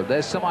Concorde.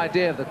 There's some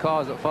idea of the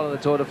cars that follow the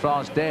Tour de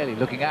France daily,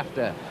 looking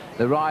after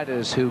the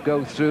riders who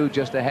go through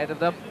just ahead of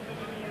them.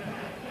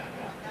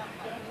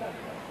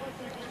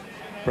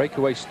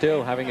 Breakaway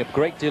still having a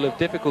great deal of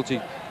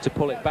difficulty to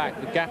pull it back.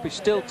 The gap is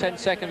still 10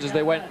 seconds as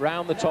they went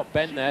round the top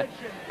bend there,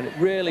 and it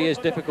really is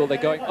difficult. They're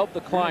going up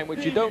the climb,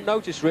 which you don't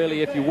notice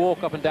really if you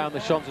walk up and down the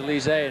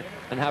Champs-Élysées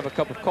and have a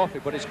cup of coffee,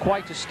 but it's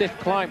quite a stiff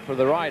climb for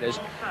the riders,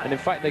 and in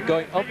fact they're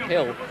going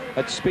uphill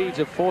at speeds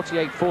of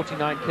 48,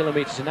 49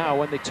 kilometers an hour.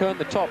 When they turn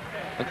the top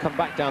and come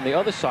back down the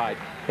other side,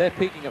 they're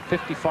peaking at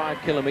 55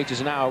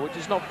 kilometers an hour, which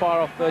is not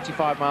far off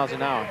 35 miles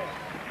an hour.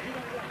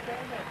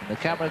 The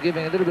camera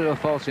giving a little bit of a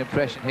false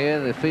impression here.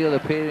 The field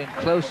appearing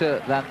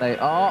closer than they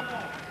are.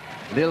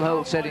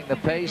 Lilholt setting the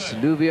pace.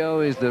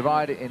 Louvieux is the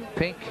rider in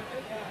pink.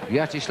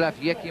 Vyacheslav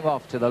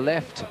Yekimov to the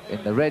left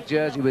in the red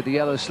jersey with the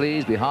yellow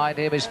sleeves. Behind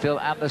him is Phil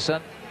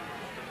Anderson.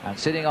 And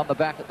sitting on the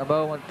back at the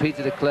moment,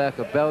 Peter de Klerk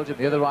of Belgium.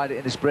 The other rider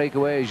in this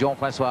breakaway is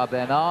Jean-Francois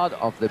Bernard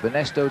of the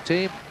Benesto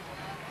team.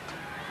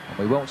 And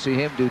we won't see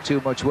him do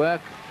too much work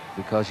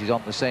because he's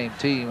on the same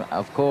team,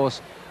 of course,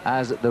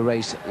 as the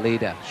race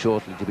leader,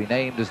 shortly to be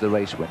named as the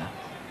race winner.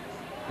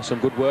 There's some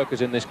good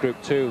workers in this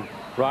group too,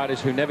 riders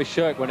who never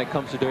shirk when it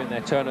comes to doing their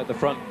turn at the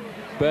front.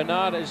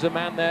 Bernard is the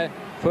man there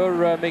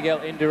for Miguel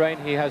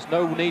Indurain. He has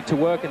no need to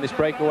work in this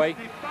breakaway,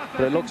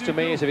 but it looks to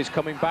me as if it's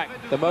coming back.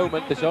 At the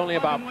moment there's only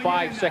about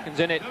 5 seconds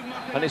in it,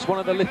 and it's one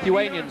of the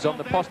Lithuanians on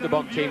the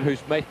Postobon team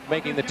who's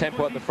making the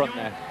tempo at the front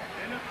there.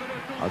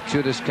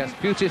 Arturas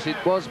Kasputis it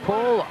was,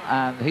 Paul,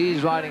 and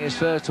he's riding his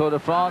first Tour de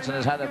France and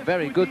has had a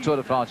very good Tour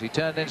de France. He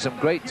turned in some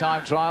great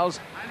time trials,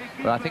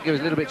 but I think he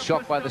was a little bit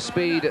shocked by the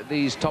speed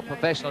these top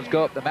professionals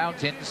go up the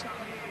mountains,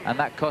 and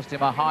that cost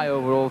him a high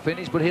overall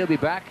finish, but he'll be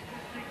back.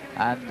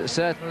 And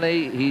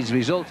certainly he's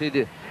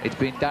resulted, it's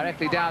been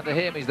directly down to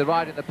him. He's the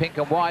rider in the pink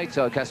and white,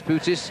 so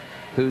Kasputis,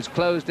 who's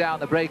closed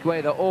down the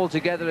breakaway. They're all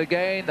together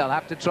again. They'll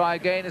have to try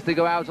again as they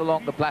go out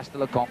along the Place de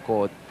la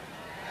Concorde.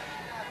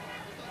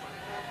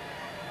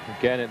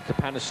 Again, it's the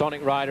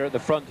Panasonic rider at the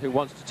front who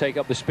wants to take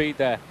up the speed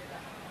there.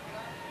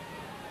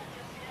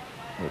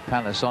 Well,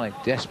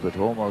 Panasonic desperate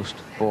almost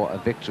for a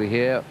victory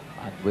here,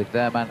 and with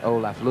their man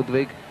Olaf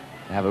Ludwig,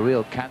 they have a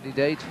real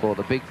candidate for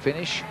the big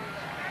finish.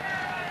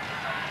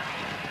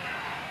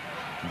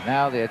 And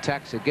now the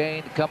attacks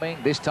again coming,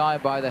 this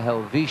time by the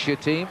Helvetia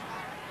team.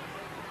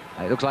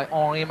 And it looks like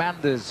Henri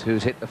Manders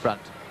who's hit the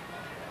front.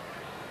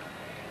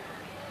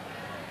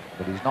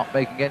 But he's not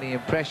making any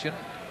impression,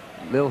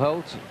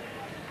 Lilholt.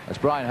 As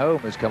Brian Holm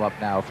has come up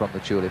now from the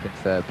Tulip in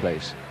third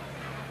place.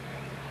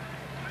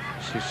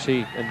 You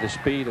see in the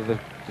speed of the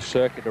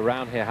circuit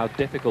around here how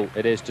difficult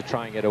it is to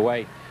try and get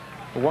away.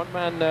 One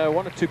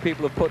or two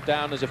people have put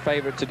down as a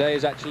favourite today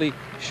is actually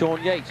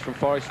Sean Yates from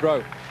Forest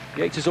Row.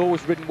 Yates has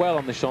always ridden well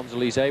on the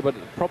Champs-Élysées, but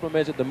the problem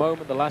is at the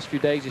moment, the last few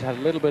days, he's had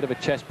a little bit of a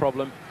chest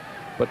problem.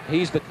 But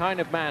he's the kind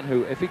of man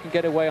who, if he can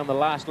get away on the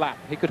last lap,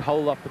 he could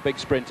hold up the big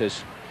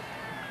sprinters.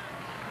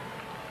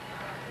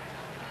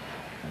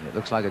 It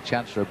looks like a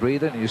chance for a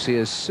breather, and you see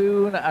as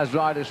soon as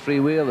riders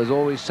freewheel, there's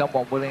always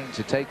someone willing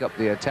to take up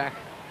the attack.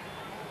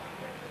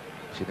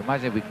 So you can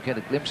imagine if we can get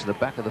a glimpse of the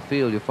back of the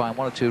field, you'll find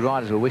 1 or 2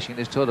 riders who are wishing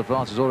this Tour de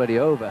France is already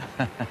over.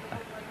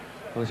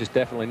 Well, this is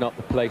definitely not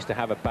the place to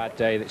have a bad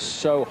day. It's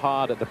so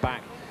hard at the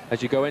back.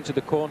 As you go into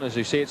the corners,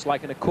 you see it's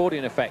like an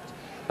accordion effect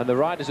and the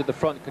riders at the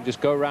front can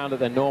just go around at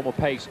their normal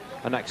pace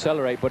and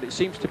accelerate. But it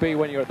seems to be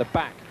when you're at the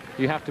back,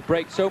 you have to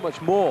brake so much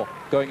more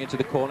going into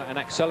the corner and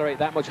accelerate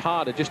that much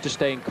harder just to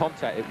stay in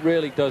contact. It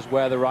really does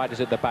wear the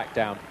riders at the back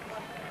down.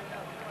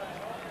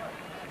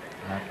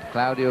 And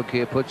Claudio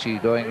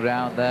Chiappucci going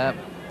around there,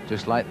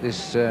 just like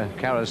this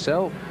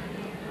carousel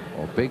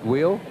or big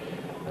wheel,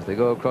 as they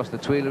go across the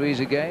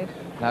Tuileries again.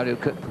 Claudio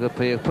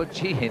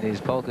Chiappucci in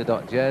his polka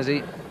dot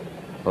jersey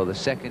for the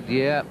second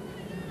year.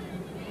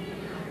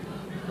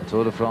 The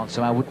Tour de France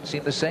somehow wouldn't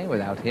seem the same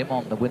without him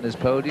on the winner's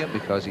podium,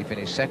 because he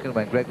finished second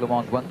when Greg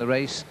LeMond won the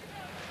race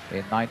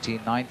in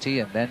 1990,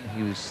 and then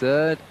he was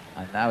third,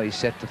 and now he's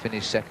set to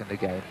finish second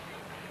again.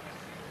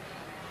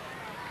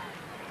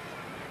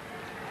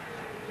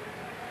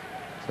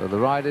 So the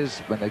riders,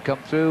 when they come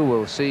through,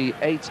 will see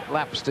 8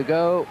 laps to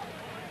go,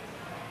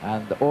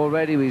 and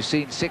already we've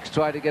seen 6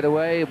 try to get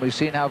away, and we've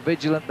seen how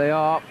vigilant they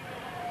are.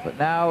 But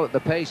now the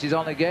pace is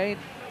on again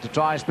to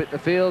try and split the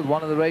field.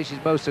 One of the race's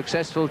most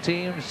successful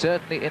teams,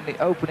 certainly in the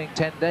opening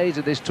 10 days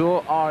of this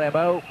tour,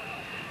 RMO.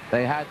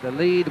 They had the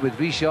lead with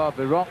Richard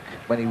Virenque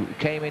when he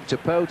came into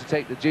Pau to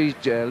take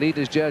the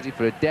leader's jersey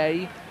for a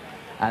day,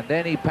 and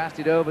then he passed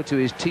it over to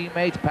his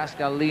teammate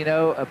Pascal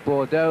Lino at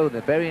Bordeaux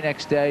the very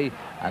next day,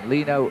 and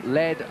Lino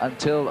led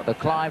until the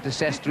climb to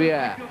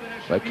Sestriere,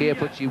 where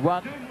Chiappucci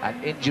won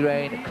and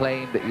Indurain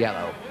claimed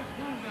yellow.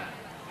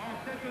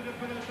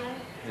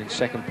 In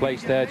second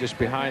place there, just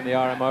behind the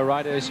RMO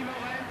riders,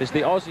 is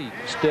the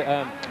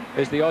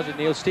Aussie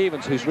Neil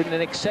Stevens, who's ridden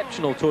an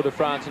exceptional Tour de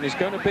France and is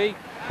going to be,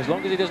 as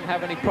long as he doesn't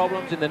have any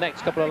problems in the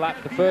next couple of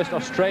laps, the first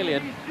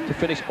Australian to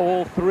finish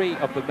all 3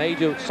 of the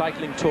major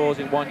cycling tours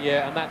in 1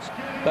 year, and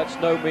that's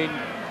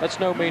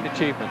no mean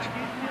achievement.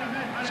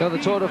 So the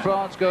Tour de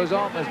France goes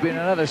on. There's been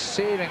another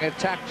searing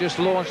attack just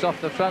launched off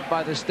the front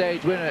by the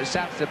stage winner at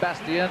San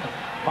Sebastian.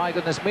 My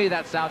goodness me,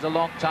 that sounds a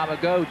long time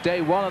ago.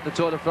 Day 1 of the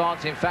Tour de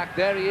France. In fact,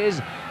 there he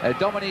is,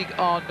 Dominique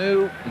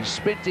Arnoux. He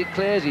sprinted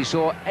clears. He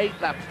saw 8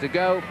 laps to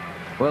go.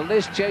 Well,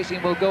 this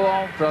chasing will go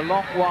on for a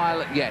long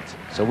while yet,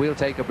 so we'll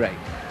take a break.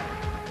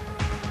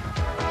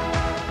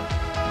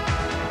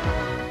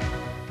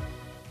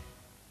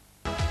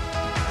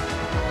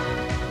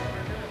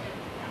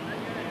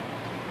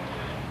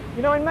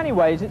 You know, in many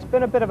ways, it's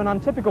been a bit of an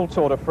untypical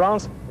Tour de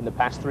France. In the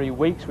past 3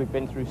 weeks, we've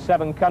been through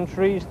 7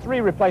 countries,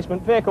 3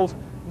 replacement vehicles,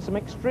 and some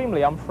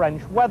extremely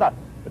un-French weather.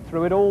 But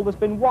through it all, there's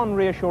been one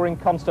reassuring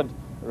constant,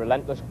 the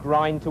relentless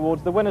grind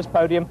towards the winner's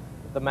podium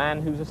of the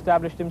man who's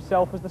established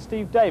himself as the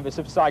Steve Davis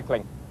of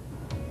cycling.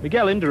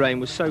 Miguel Indurain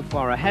was so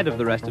far ahead of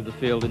the rest of the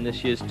field in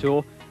this year's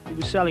Tour, he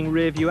was selling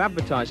rear-view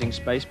advertising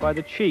space by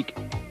the cheek.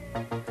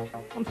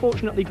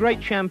 Unfortunately,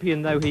 great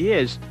champion though he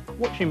is,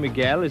 watching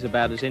Miguel is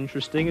about as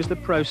interesting as the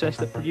process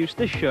that produced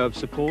this show of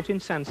support in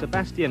San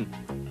Sebastian.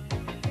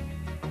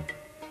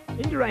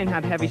 Indurain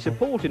had heavy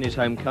support in his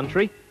home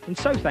country, and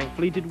so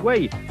thankfully did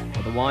we.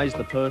 Otherwise,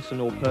 the person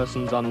or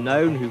persons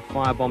unknown who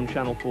firebombed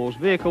Channel 4's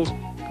vehicles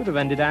could have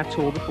ended our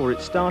tour before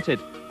it started.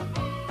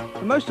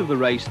 For most of the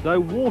race, though,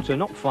 water,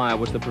 not fire,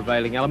 was the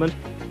prevailing element,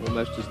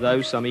 almost as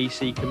though some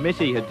EC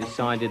committee had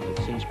decided that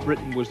since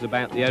Britain was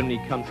about the only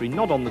country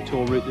not on the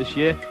tour route this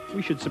year,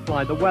 we should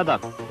supply the weather.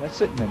 They're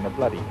sitting in the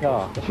bloody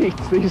car.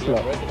 Jeez, these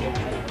lot.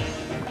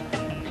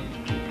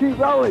 Keep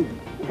rolling.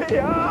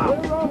 Yeah.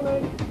 We're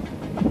rolling.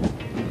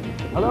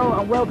 Hello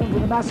and welcome to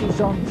the Massy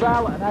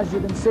Centrale, and as you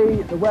can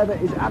see, the weather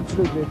is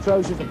absolutely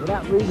atrocious, and for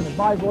that reason, in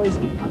my voice,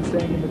 I'm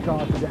staying in the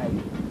car today.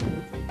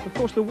 Of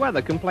course, the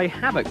weather can play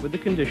havoc with the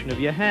condition of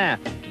your hair.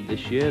 And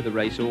this year, the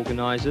race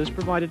organisers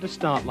provided a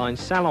start line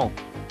salon.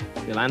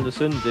 Bill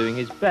Anderson doing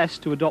his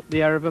best to adopt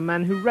the air of a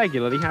man who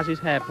regularly has his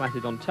hair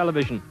plaited on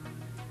television.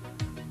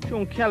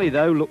 Sean Kelly,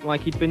 though, looked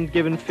like he'd been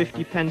given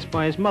 50 pence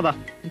by his mother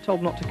and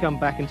told not to come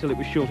back until it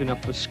was short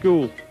enough for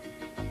school.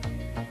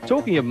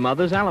 Talking of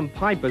mothers, Alan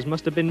Pipers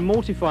must have been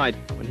mortified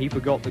when he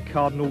forgot the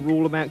cardinal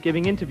rule about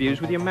giving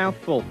interviews with your mouth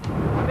full.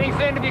 Things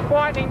seem to be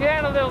quietening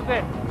down a little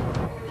bit.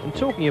 And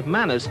talking of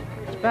manners,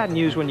 it's bad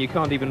news when you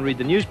can't even read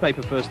the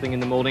newspaper first thing in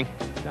the morning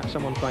without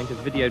someone trying to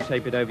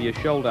videotape it over your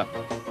shoulder.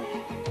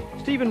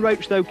 Stephen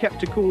Roach, though,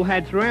 kept a cool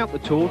head throughout the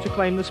tour to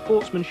claim the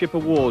Sportsmanship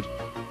Award,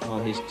 while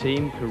his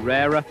team,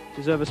 Carrera,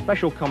 deserve a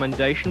special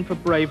commendation for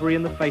bravery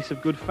in the face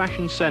of good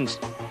fashion sense,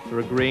 for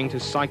agreeing to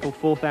cycle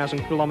 4,000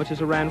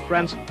 kilometres around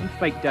France in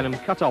fake denim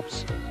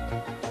cut-offs.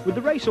 With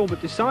the race all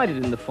but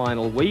decided in the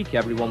final week,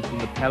 everyone from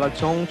the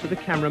peloton to the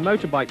camera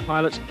motorbike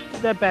pilots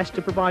did their best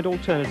to provide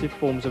alternative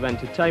forms of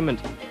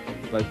entertainment,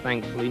 although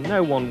thankfully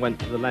no one went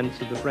to the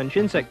lengths of the French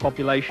insect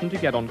population to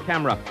get on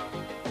camera.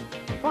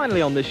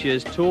 Finally, on this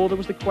year's tour, there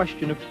was the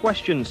question of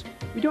questions.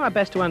 We do our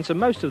best to answer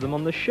most of them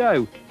on the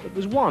show, but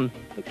there's one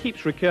that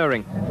keeps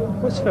recurring.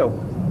 Where's Phil?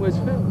 Where's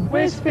Phil?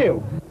 Where's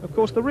Phil? Of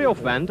course, the real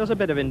fan does a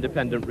bit of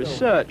independent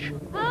research.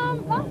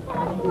 Last time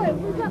I saw it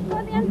was up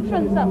by the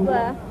entrance up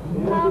there.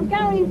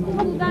 Gary's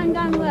tunneled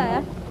down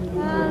there,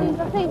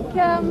 and I think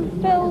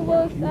Phil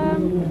was...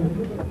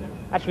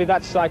 Actually,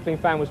 that cycling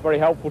fan was very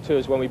helpful to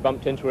us when we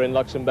bumped into her in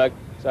Luxembourg,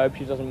 so I hope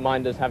she doesn't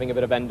mind us having a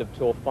bit of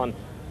end-of-tour fun.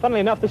 Funnily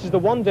enough, this is the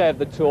one day of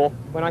the Tour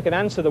when I can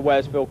answer the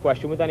Where's Phil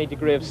question with any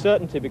degree of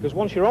certainty, because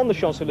once you're on the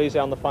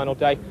Champs-Élysées on the final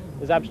day,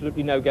 there's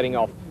absolutely no getting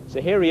off. So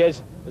here he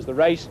is as the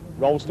race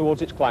rolls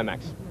towards its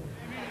climax.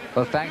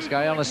 Well, thanks,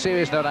 Guy. On a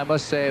serious note, I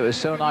must say it was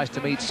so nice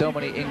to meet so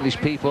many English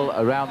people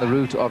around the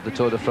route of the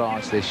Tour de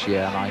France this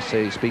year, and I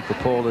speak for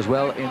Paul as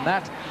well in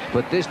that.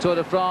 But this Tour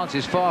de France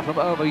is far from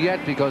over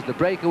yet, because the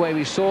breakaway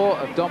we saw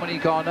of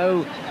Dominique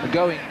Arnaud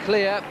going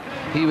clear,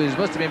 he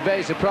must have been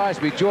very surprised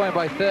to be joined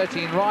by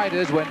 13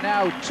 riders. We're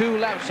now 2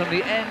 laps from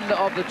the end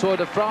of the Tour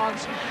de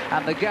France,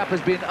 and the gap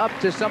has been up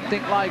to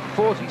something like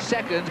 40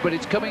 seconds, but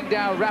it's coming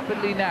down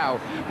rapidly now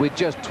with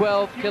just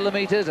 12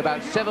 kilometres,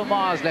 about 7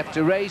 miles left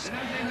to race.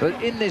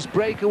 But in this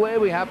breakaway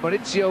we have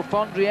Maurizio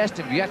Fondriest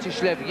and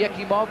Vyacheslav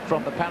Yekimov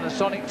from the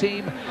Panasonic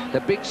team, the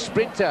big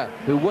sprinter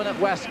who won at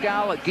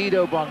Wascal,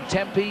 Guido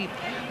Bontempi,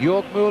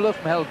 Jörg Müller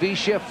from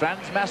Helvetia,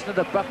 Franz Massner,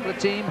 the Buckler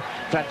team,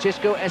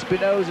 Francisco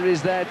Espinosa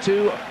is there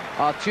too,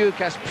 Artur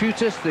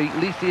Kasputis, the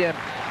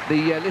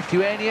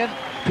Lithuanian,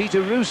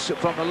 Peter Roos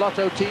from the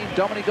Lotto team,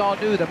 Dominique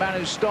Arnaud, the man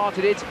who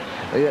started it,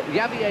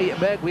 Javier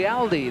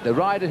Merguialdi, the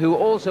rider who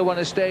also won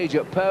a stage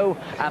at Pau,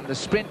 and the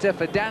sprinter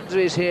Fidanza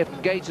is here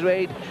from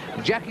Gatorade,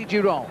 Jackie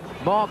Durand,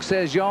 Marc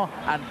Sergent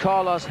and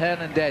Carlos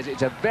Hernandez.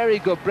 It's a very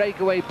good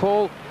breakaway,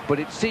 Paul, but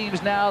it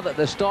seems now that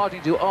they're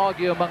starting to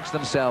argue amongst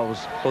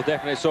themselves. Well,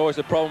 definitely, it's always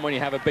the problem when you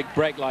have a big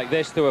break like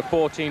this. There were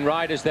 14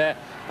 riders there,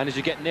 and as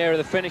you get nearer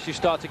the finish, you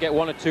start to get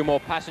 1 or 2 more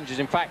passengers.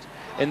 In fact,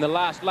 in the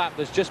last lap,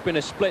 there's just been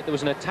a split. There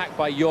was an attack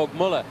by Jörg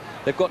Müller.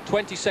 They've got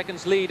 20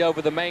 seconds lead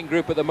over the main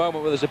group at the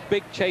moment, where there's a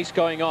big chase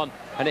going on,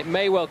 and it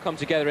may well come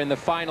together in the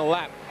final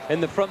lap.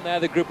 In the front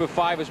there, the group of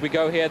 5 as we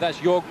go here, that's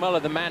Jörg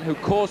Müller, the man who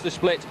caused the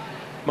split.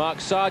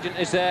 Marc Sargent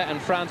is there,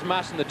 and Franz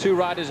Massen, the 2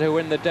 riders who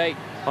win the day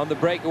on the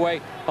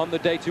breakaway on the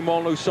day to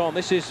Montluçon.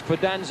 This is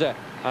Fidanza,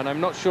 and I'm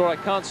not sure, I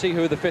can't see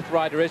who the 5th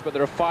rider is, but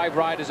there are 5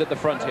 riders at the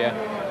front here.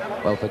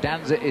 Well,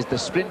 Fidanza is the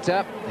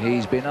sprinter.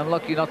 He's been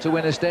unlucky not to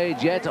win a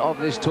stage yet of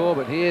this Tour,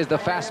 but he is the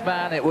fast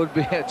man. It would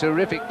be a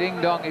terrific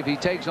ding-dong if he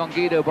takes on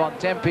Guido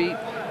Bontempi,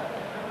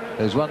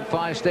 who's won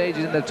 5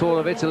 stages in the Tour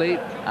of Italy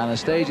and a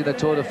stage in the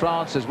Tour de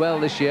France as well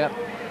this year.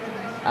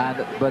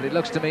 But it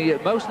looks to me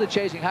most of the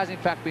chasing has in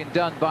fact been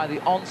done by the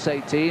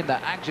Oncé team.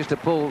 They're anxious to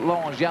pull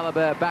Laurent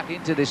Jalabert back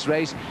into this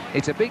race.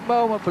 It's a big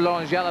moment for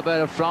Laurent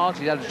Jalabert of France.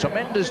 He's had a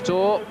tremendous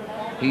Tour.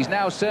 He's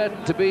now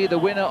certain to be the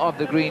winner of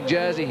the green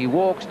jersey. He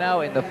walks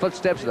now in the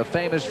footsteps of the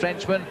famous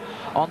Frenchmen,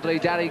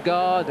 André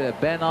Darrigard,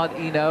 Bernard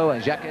Hinault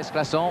and Jacques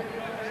Esclasson.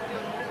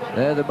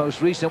 They're the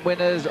most recent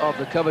winners of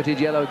the coveted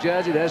yellow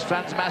jersey. There's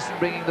Franz Massen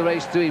bringing the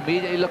race through,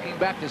 immediately looking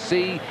back to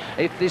see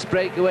if this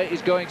breakaway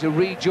is going to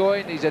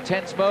rejoin. These are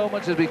tense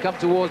moments as we come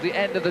towards the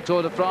end of the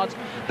Tour de France.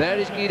 There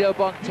is Guido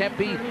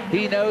Bontempi.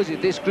 He knows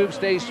if this group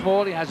stays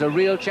small, he has a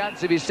real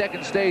chance of his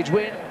 2nd stage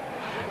win.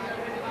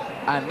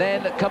 And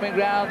then coming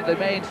round the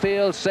main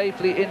field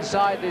safely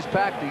inside this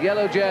pack, the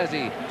yellow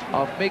jersey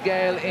of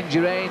Miguel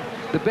Indurain.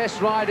 The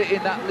best rider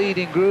in that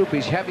leading group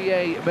is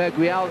Javier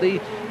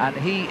Merguialdi, and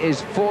he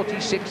is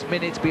 46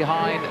 minutes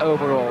behind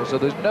overall. So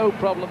there's no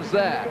problems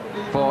there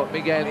for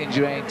Miguel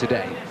Indurain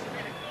today.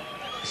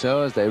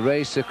 So as they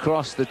race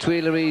across the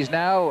Tuileries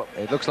now,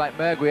 it looks like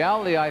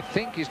Merguialdi, I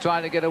think, is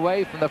trying to get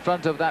away from the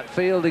front of that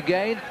field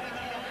again.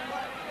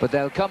 But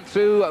they'll come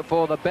through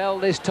for the bell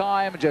this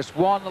time. Just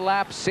 1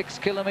 lap, 6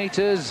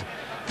 kilometres,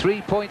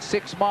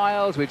 3.6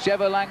 miles,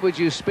 whichever language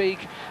you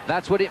speak.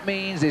 That's what it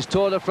means. This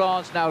Tour de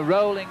France now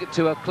rolling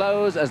to a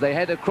close as they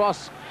head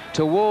across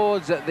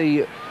towards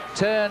the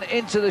turn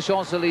into the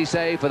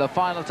Champs-Élysées for the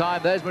final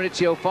time. There's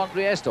Maurizio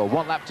Fondriest, or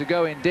 1 lap to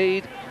go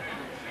indeed.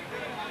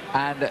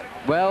 And,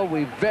 well,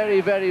 we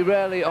very, very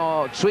rarely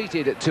are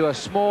treated to a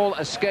small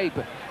escape,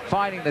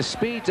 finding the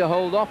speed to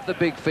hold off the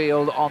big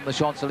field on the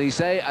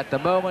Champs-Élysées. At the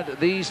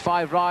moment, these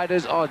 5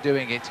 riders are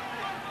doing it.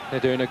 They're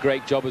doing a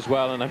great job as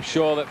well, and I'm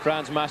sure that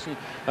Franz Massen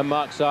and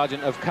Marc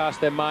Sargent have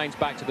cast their minds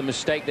back to the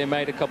mistake they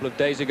made a couple of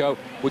days ago,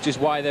 which is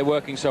why they're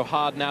working so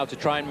hard now to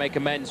try and make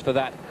amends for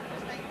that.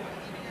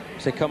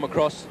 As they come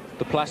across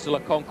the Place de la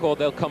Concorde,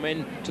 they'll come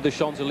in to the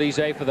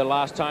Champs-Élysées for the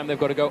last time. They've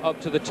got to go up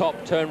to the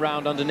top, turn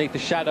round underneath the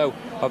shadow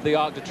of the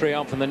Arc de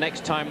Triomphe, and the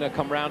next time they'll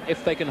come round,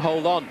 if they can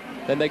hold on,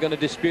 then they're going to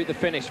dispute the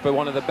finish for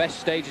one of the best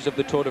stages of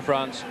the Tour de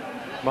France.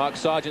 Marc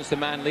Sargent's the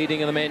man leading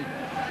them in.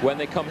 When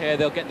they come here,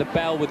 they'll get the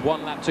bell with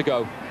 1 lap to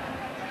go.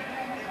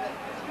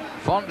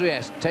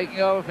 Fondriest taking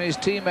over from his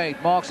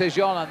teammate Marc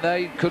Sergent, and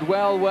they could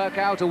well work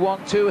out a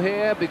 1-2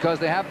 here because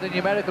they have the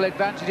numerical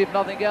advantage if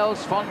nothing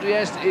else.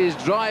 Fondriest is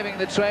driving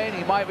the train.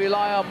 He might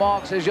rely on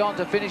Marc Sergent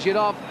to finish it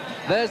off.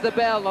 There's the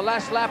bell, the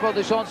last lap of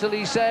the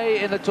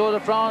Champs-Élysées in the Tour de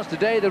France.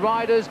 Today the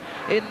riders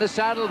in the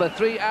saddle, the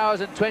 3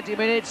 hours and 20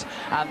 minutes,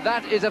 and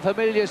that is a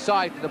familiar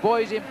sight. The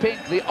boys in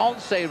pink, the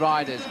Oncé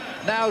riders,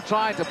 now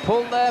trying to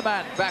pull their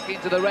man back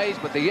into the race,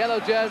 but the yellow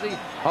jersey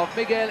of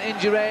Miguel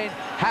Indurain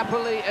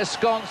happily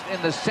ensconced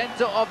in the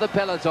centre of the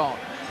peloton.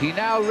 He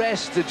now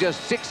rests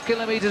just 6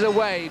 kilometres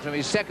away from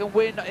his 2nd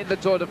win in the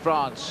Tour de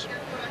France.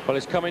 Well,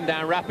 it's coming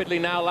down rapidly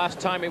now. Last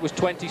time it was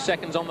 20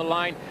 seconds on the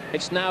line.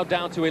 It's now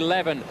down to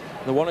 11.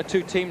 The one or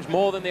two teams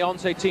more than the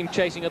Once team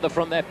chasing at the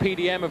front there.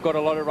 PDM have got a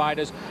lot of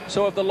riders.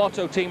 So have the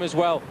Lotto team as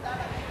well.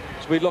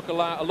 As we look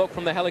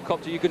from the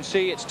helicopter, you can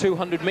see it's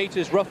 200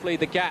 meters roughly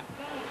the gap.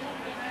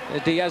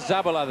 Diaz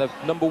Zabala,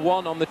 the number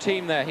one on the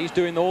team there, he's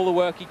doing all the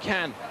work he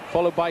can,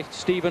 followed by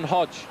Stephen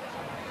Hodge.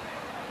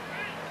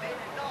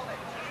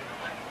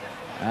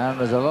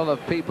 And there's a lot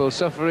of people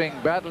suffering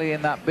badly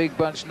in that big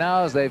bunch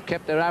now as they've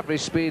kept their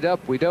average speed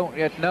up. We don't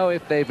yet know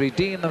if they've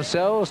redeemed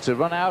themselves to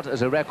run out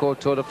as a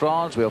record Tour de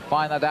France. We'll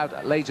find that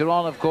out later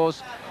on, of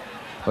course.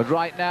 But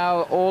right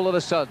now, all of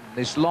a sudden,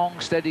 this long,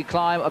 steady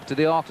climb up to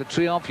the Arc de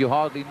Triomphe you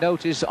hardly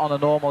notice on a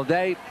normal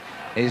day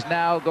is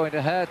now going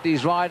to hurt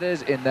these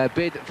riders in their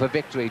bid for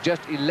victory.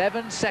 Just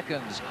 11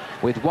 seconds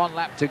with 1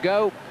 lap to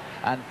go.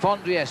 And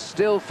Fondriest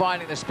still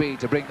finding the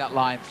speed to bring that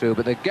line through.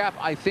 But the gap,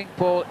 I think,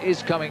 Paul,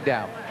 is coming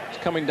down.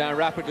 Coming down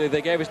rapidly.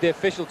 They gave us the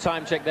official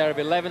time check there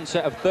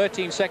of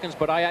 13 seconds,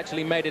 but I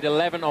actually made it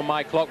 11 on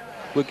my clock.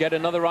 We'll get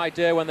another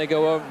idea when they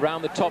go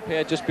around the top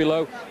here, just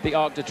below the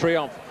Arc de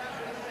Triomphe.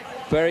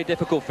 Very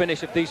difficult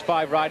finish if these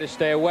 5 riders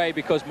stay away,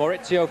 because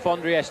Maurizio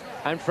Fondriest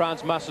and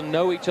Frans Maassen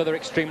know each other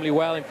extremely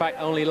well. In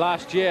fact, only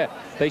last year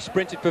they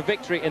sprinted for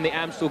victory in the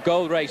Amstel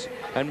Gold Race,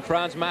 and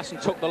Frans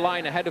Maassen took the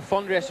line ahead of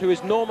Fondriest, who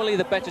is normally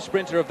the better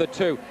sprinter of the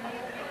two.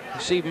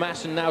 You see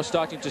Maassen now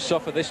starting to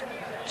suffer. This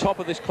top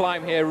of this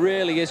climb here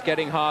really is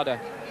getting harder.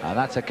 And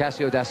that's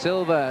Acasio da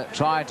Silva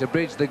trying to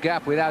bridge the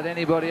gap without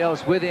anybody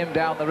else with him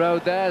down the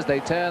road there as they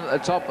turn at the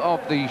top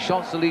of the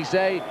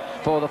Champs-Élysées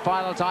for the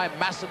final time.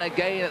 Maassen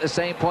again at the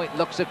same point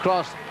looks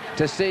across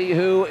to see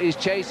who is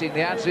chasing.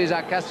 The answer is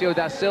Acasio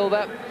da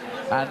Silva.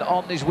 And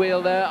on this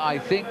wheel there, I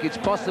think it's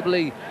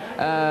possibly,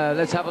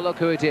 let's have a look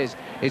who it is.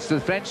 It's the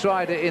French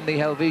rider in the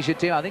Helvetia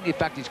team. I think, in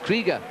fact, it's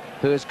Krieger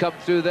who has come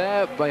through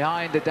there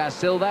behind da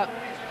Silva.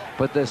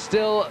 But there's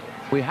still...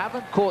 We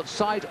haven't caught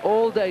sight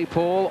all day,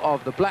 Paul,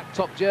 of the black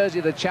top jersey,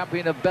 the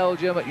champion of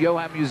Belgium,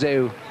 Johan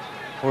Museeuw.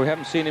 Well, we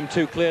haven't seen him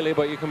too clearly,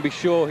 but you can be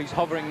sure he's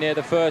hovering near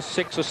the first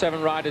 6 or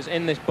 7 riders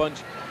in this bunch,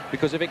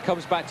 because if it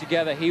comes back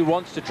together, he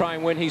wants to try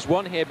and win. He's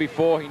won here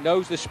before. He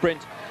knows the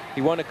sprint.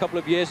 He won a couple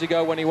of years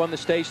ago when he won the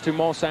stage to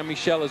Mont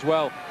Saint-Michel as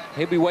well.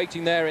 He'll be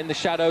waiting there in the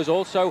shadows.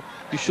 Also,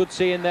 you should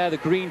see in there the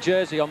green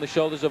jersey on the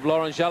shoulders of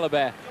Laurent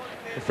Jalabert,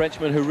 the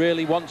Frenchman who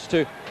really wants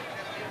to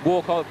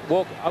walk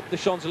up the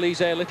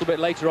Champs-Élysées a little bit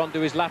later on,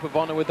 do his lap of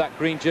honour with that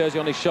green jersey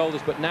on his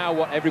shoulders. But now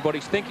what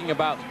everybody's thinking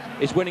about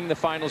is winning the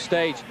final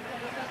stage.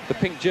 The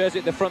pink jersey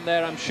at the front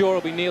there, I'm sure,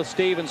 will be Neil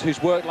Stevens,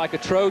 who's worked like a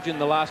Trojan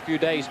the last few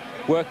days,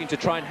 working to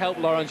try and help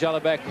Laurent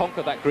Jalabert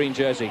conquer that green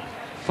jersey.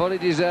 Fully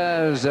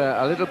deserves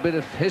a little bit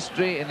of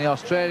history in the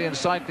Australian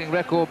cycling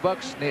record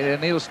books.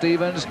 Neil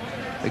Stevens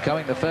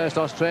becoming the first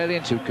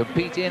Australian to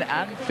compete in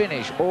and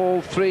finish all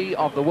 3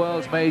 of the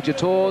world's major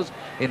tours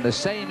in the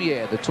same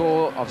year, the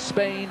Tour of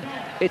Spain,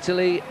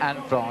 Italy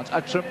and France.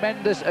 A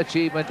tremendous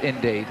achievement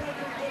indeed.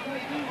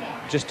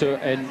 Just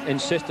to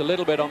insist a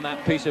little bit on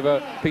that piece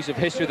of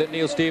history that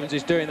Neil Stevens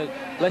is doing,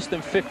 that less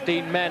than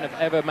 15 men have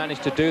ever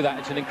managed to do that.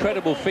 It's an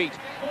incredible feat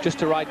just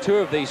to ride 2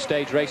 of these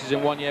stage races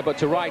in 1 year, but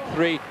to ride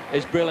 3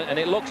 is brilliant. And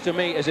it looks to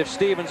me as if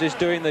Stevens is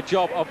doing the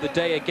job of the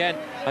day again.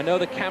 I know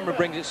the camera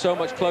brings it so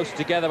much closer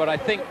together, but I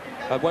think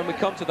when we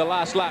come to the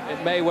last lap,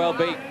 it may well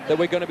be that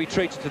we're going to be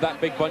treated to that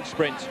big bunch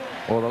sprint.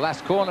 Or the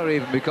last corner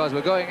even, because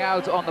we're going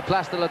out on the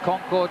Place de la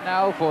Concorde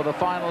now for the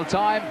final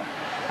time.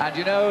 And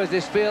you know, as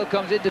this field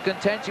comes into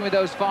contention with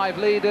those 5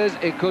 leaders,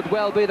 it could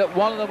well be that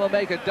one of them will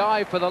make a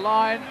dive for the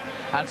line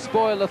and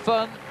spoil the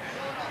fun.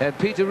 And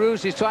Peter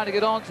Roos is trying to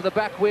get on to the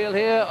back wheel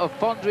here of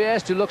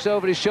Fondriest, who looks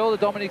over his shoulder,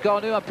 Dominique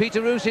Arnoux, and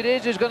Peter Roos it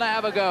is who's going to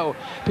have a go.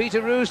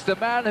 Peter Roos, the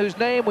man whose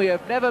name we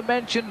have never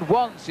mentioned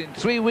once in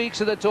 3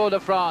 weeks of the Tour de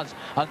France,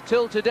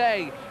 until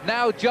today,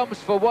 now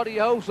jumps for what he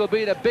hopes will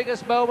be the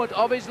biggest moment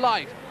of his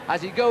life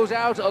as he goes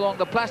out along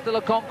the Place de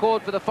la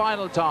Concorde for the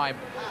final time.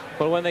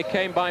 Well, when they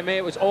came by me,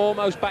 it was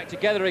almost back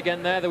together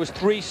again there. There was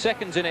 3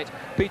 seconds in it.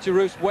 Peter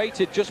Roos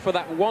waited just for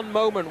that one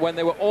moment when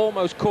they were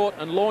almost caught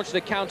and launched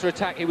the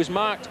counter-attack. He was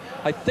marked,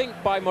 I think,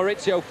 by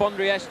Maurizio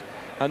Fondriest.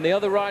 And the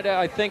other rider,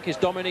 I think, is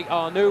Dominique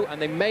Arnoux,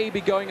 and they may be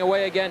going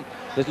away again.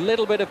 There's a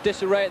little bit of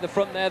disarray at the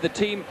front there. The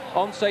team,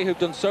 Once, who've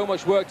done so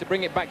much work to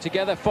bring it back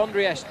together.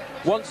 Fondriest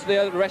wants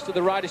the rest of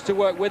the riders to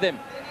work with him,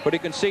 but you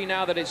can see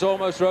now that it's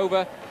almost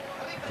over.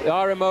 The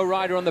RMO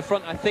rider on the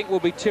front, I think,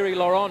 will be Thierry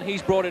Laurent.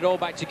 He's brought it all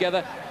back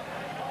together.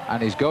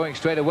 And he's going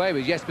straight away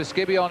with Jesper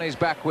Skibby on his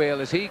back wheel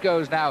as he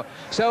goes now.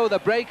 So the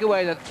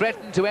breakaway that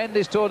threatened to end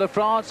this Tour de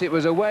France, it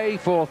was away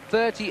for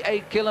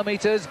 38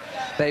 kilometres.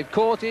 They've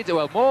caught it,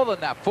 well, more than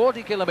that,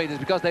 40 kilometres,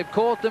 because they've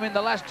caught them in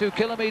the last 2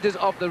 kilometres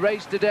of the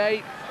race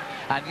today.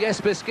 And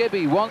Jesper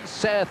Skibby,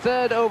 once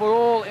 3rd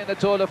overall in the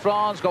Tour de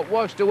France, got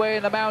washed away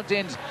in the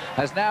mountains,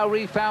 has now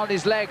refound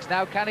his legs.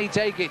 Now can he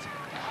take it?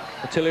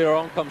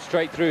 Attila comes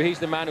straight through. He's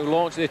the man who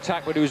launched the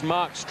attack, but who's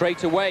marked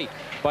straight away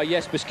by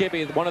Jesper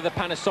Skibby. One of the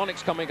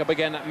Panasonics coming up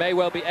again. That may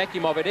well be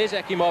Ekimov. It is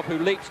Ekimov who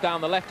leaps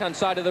down the left-hand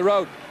side of the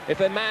road. If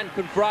a man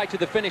can fly to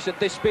the finish at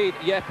this speed,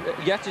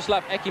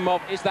 Vyacheslav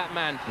Ekimov is that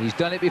man. He's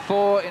done it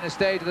before in a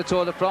stage of the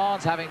Tour de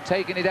France, having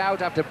taken it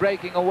out after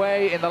breaking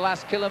away in the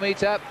last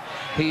kilometre.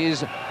 He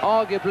is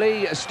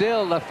arguably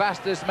still the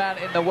fastest man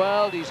in the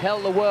world. He's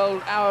held the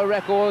world hour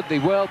record, the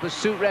world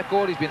pursuit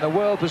record. He's been the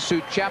world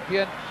pursuit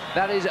champion.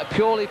 That is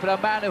purely for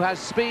a man who has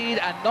speed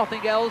and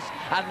nothing else.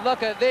 And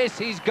look at this,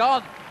 he's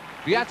gone.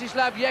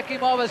 Vyacheslav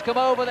Ekimov has come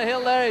over the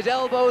hill there, his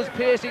elbows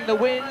piercing the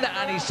wind,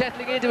 and he's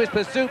settling into his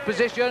pursuit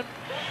position.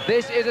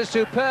 This is a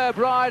superb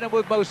ride and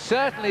would most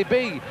certainly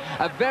be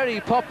a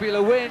very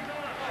popular win.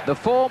 The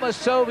former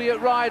Soviet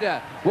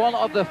rider, one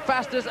of the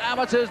fastest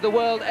amateurs the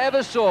world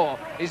ever saw,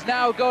 is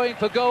now going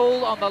for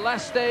gold on the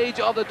last stage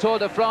of the Tour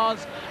de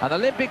France. An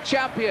Olympic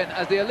champion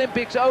as the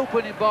Olympics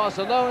open in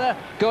Barcelona,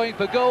 going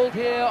for gold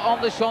here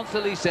on the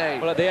Champs-Élysées.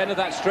 Well, at the end of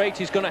that straight,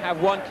 he's going to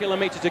have 1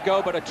 kilometre to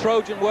go, but a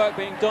Trojan work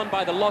being done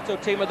by the Lotto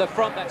team at the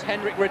front. That's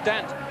Henrik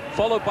Redant,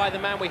 followed by the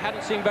man we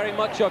hadn't seen very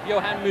much of,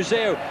 Johan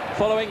Museeuw.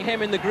 Following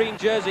him in the green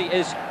jersey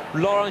is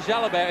Laurent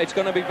Jalabert. It's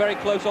going to be very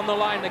close on the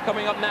line. They're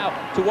coming up now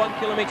to 1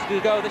 kilometre to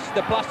go. This is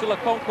the Place de la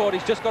Concorde.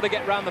 He's just got to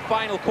get round the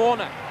final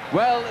corner.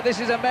 Well, this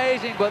is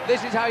amazing, but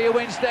this is how you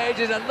win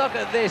stages, and look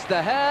at this,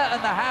 the hare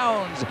and the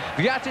hounds.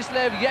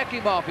 Vyacheslav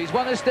Ekimov, he's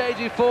won a stage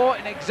before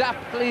in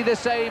exactly the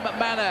same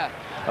manner.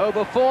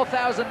 Over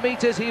 4,000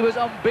 metres, he was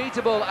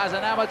unbeatable as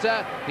an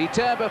amateur. He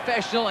turned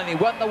professional and he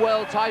won the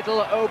world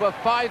title over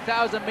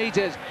 5,000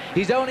 metres.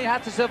 He's only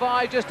had to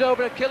survive just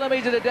over 1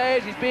 kilometre today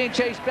as he's being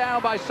chased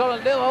down by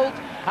Soren Lilholt.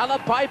 Alan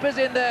Piper's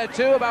in there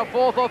too, about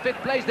 4th or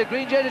 5th place. The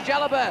green jersey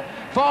Jalabert.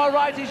 Far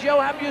right is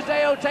Johan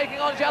Museeuw taking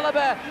on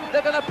Jalabert.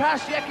 They're going to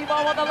pass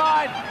Ekimov on the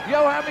line.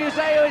 Johan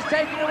Museeuw is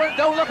taking the run.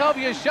 Don't look over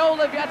your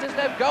shoulder,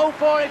 Vyacheslav. Go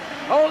for it.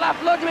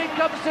 Olaf Ludwig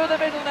comes through the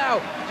middle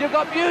now. You've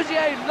got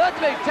Museeuw.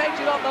 Ludwig takes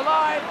it on the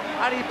line,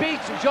 and he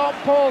beats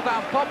Jean-Paul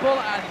Van Poppel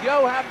and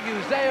Johan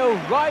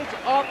Museeuw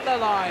right on the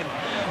line.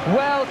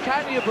 Well,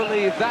 can you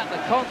believe that? The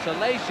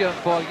consolation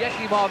for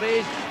Ekimov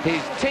is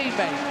his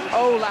teammate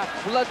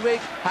Olaf Ludwig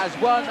has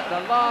won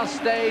the last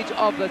stage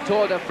of the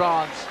Tour de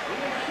France.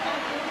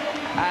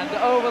 And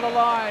over the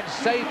line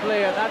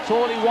safely, and that's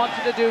all he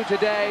wanted to do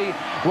today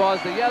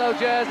was the yellow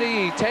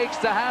jersey. He takes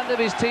the hand of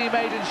his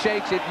teammate and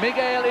shakes it.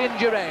 Miguel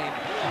Indurain,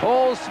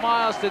 all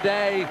smiles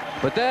today,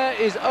 but there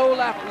is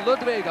Olaf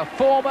Ludwig, a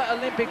former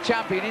Olympic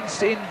champion,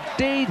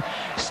 indeed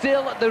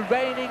still the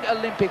reigning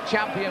Olympic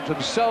champion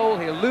from Seoul.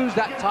 He'll lose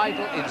that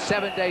title in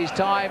 7 days'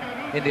 time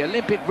in the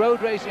Olympic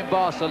road race in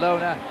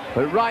Barcelona,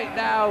 but right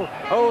now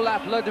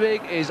Olaf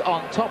Ludwig is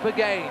on top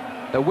again,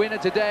 the winner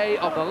today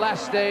of the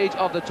last stage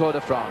of the Tour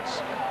de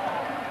France.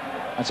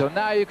 And so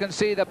now you can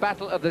see the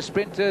battle of the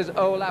sprinters.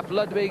 Olaf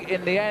Ludwig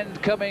in the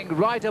end coming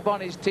right up on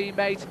his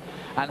teammate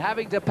and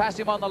having to pass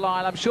him on the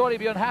line. I'm sure he'd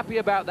be unhappy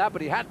about that,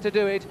 but he had to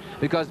do it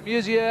because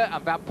Museeuw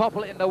and Van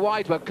Poppel in the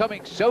white were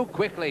coming so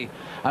quickly.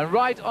 And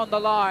right on the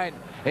line,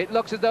 it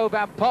looks as though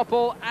Van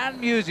Poppel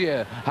and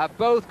Museeuw have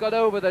both got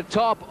over the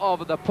top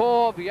of the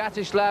poor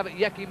Vyacheslav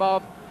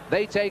Ekimov.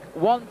 They take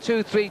 1,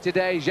 2, 3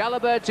 today.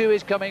 Jalabert too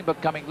is coming,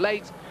 but coming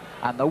late.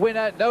 And the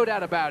winner, no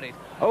doubt about it,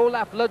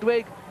 Olaf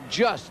Ludwig,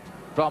 just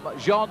from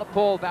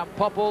Jean-Paul Van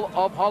Poppel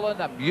of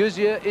Holland, and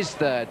Museeuw is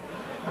third.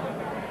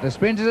 The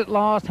sprinters at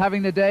last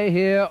having the day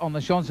here on the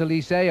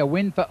Champs-Élysées. A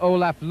win for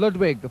Olaf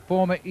Ludwig, the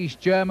former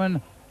East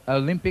German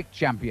Olympic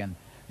champion.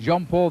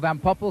 Jean-Paul Van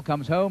Poppel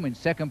comes home in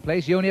second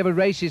place. He only ever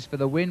races for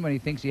the win when he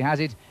thinks he has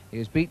it. He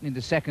was beaten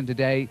into second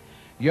today.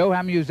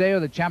 Johan Museeuw,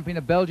 the champion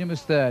of Belgium,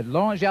 was third.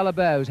 Laurent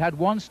Jalabert, who's had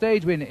 1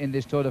 stage win in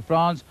this Tour de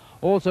France,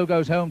 also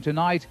goes home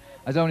tonight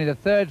as only the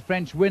 3rd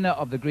French winner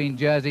of the green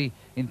jersey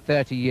in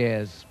 30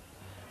 years.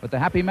 But the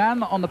happy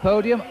man on the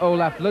podium,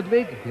 Olaf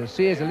Ludwig, he'll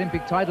see his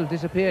Olympic title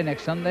disappear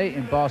next Sunday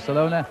in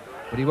Barcelona,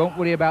 but he won't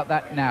worry about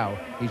that now.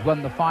 He's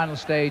won the final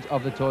stage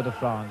of the Tour de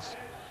France.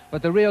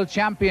 But the real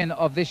champion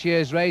of this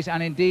year's race,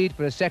 and indeed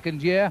for a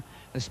second year,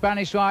 the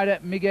Spanish rider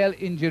Miguel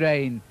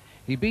Indurain.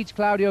 He beats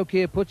Claudio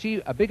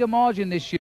Chiappucci, a bigger margin this year.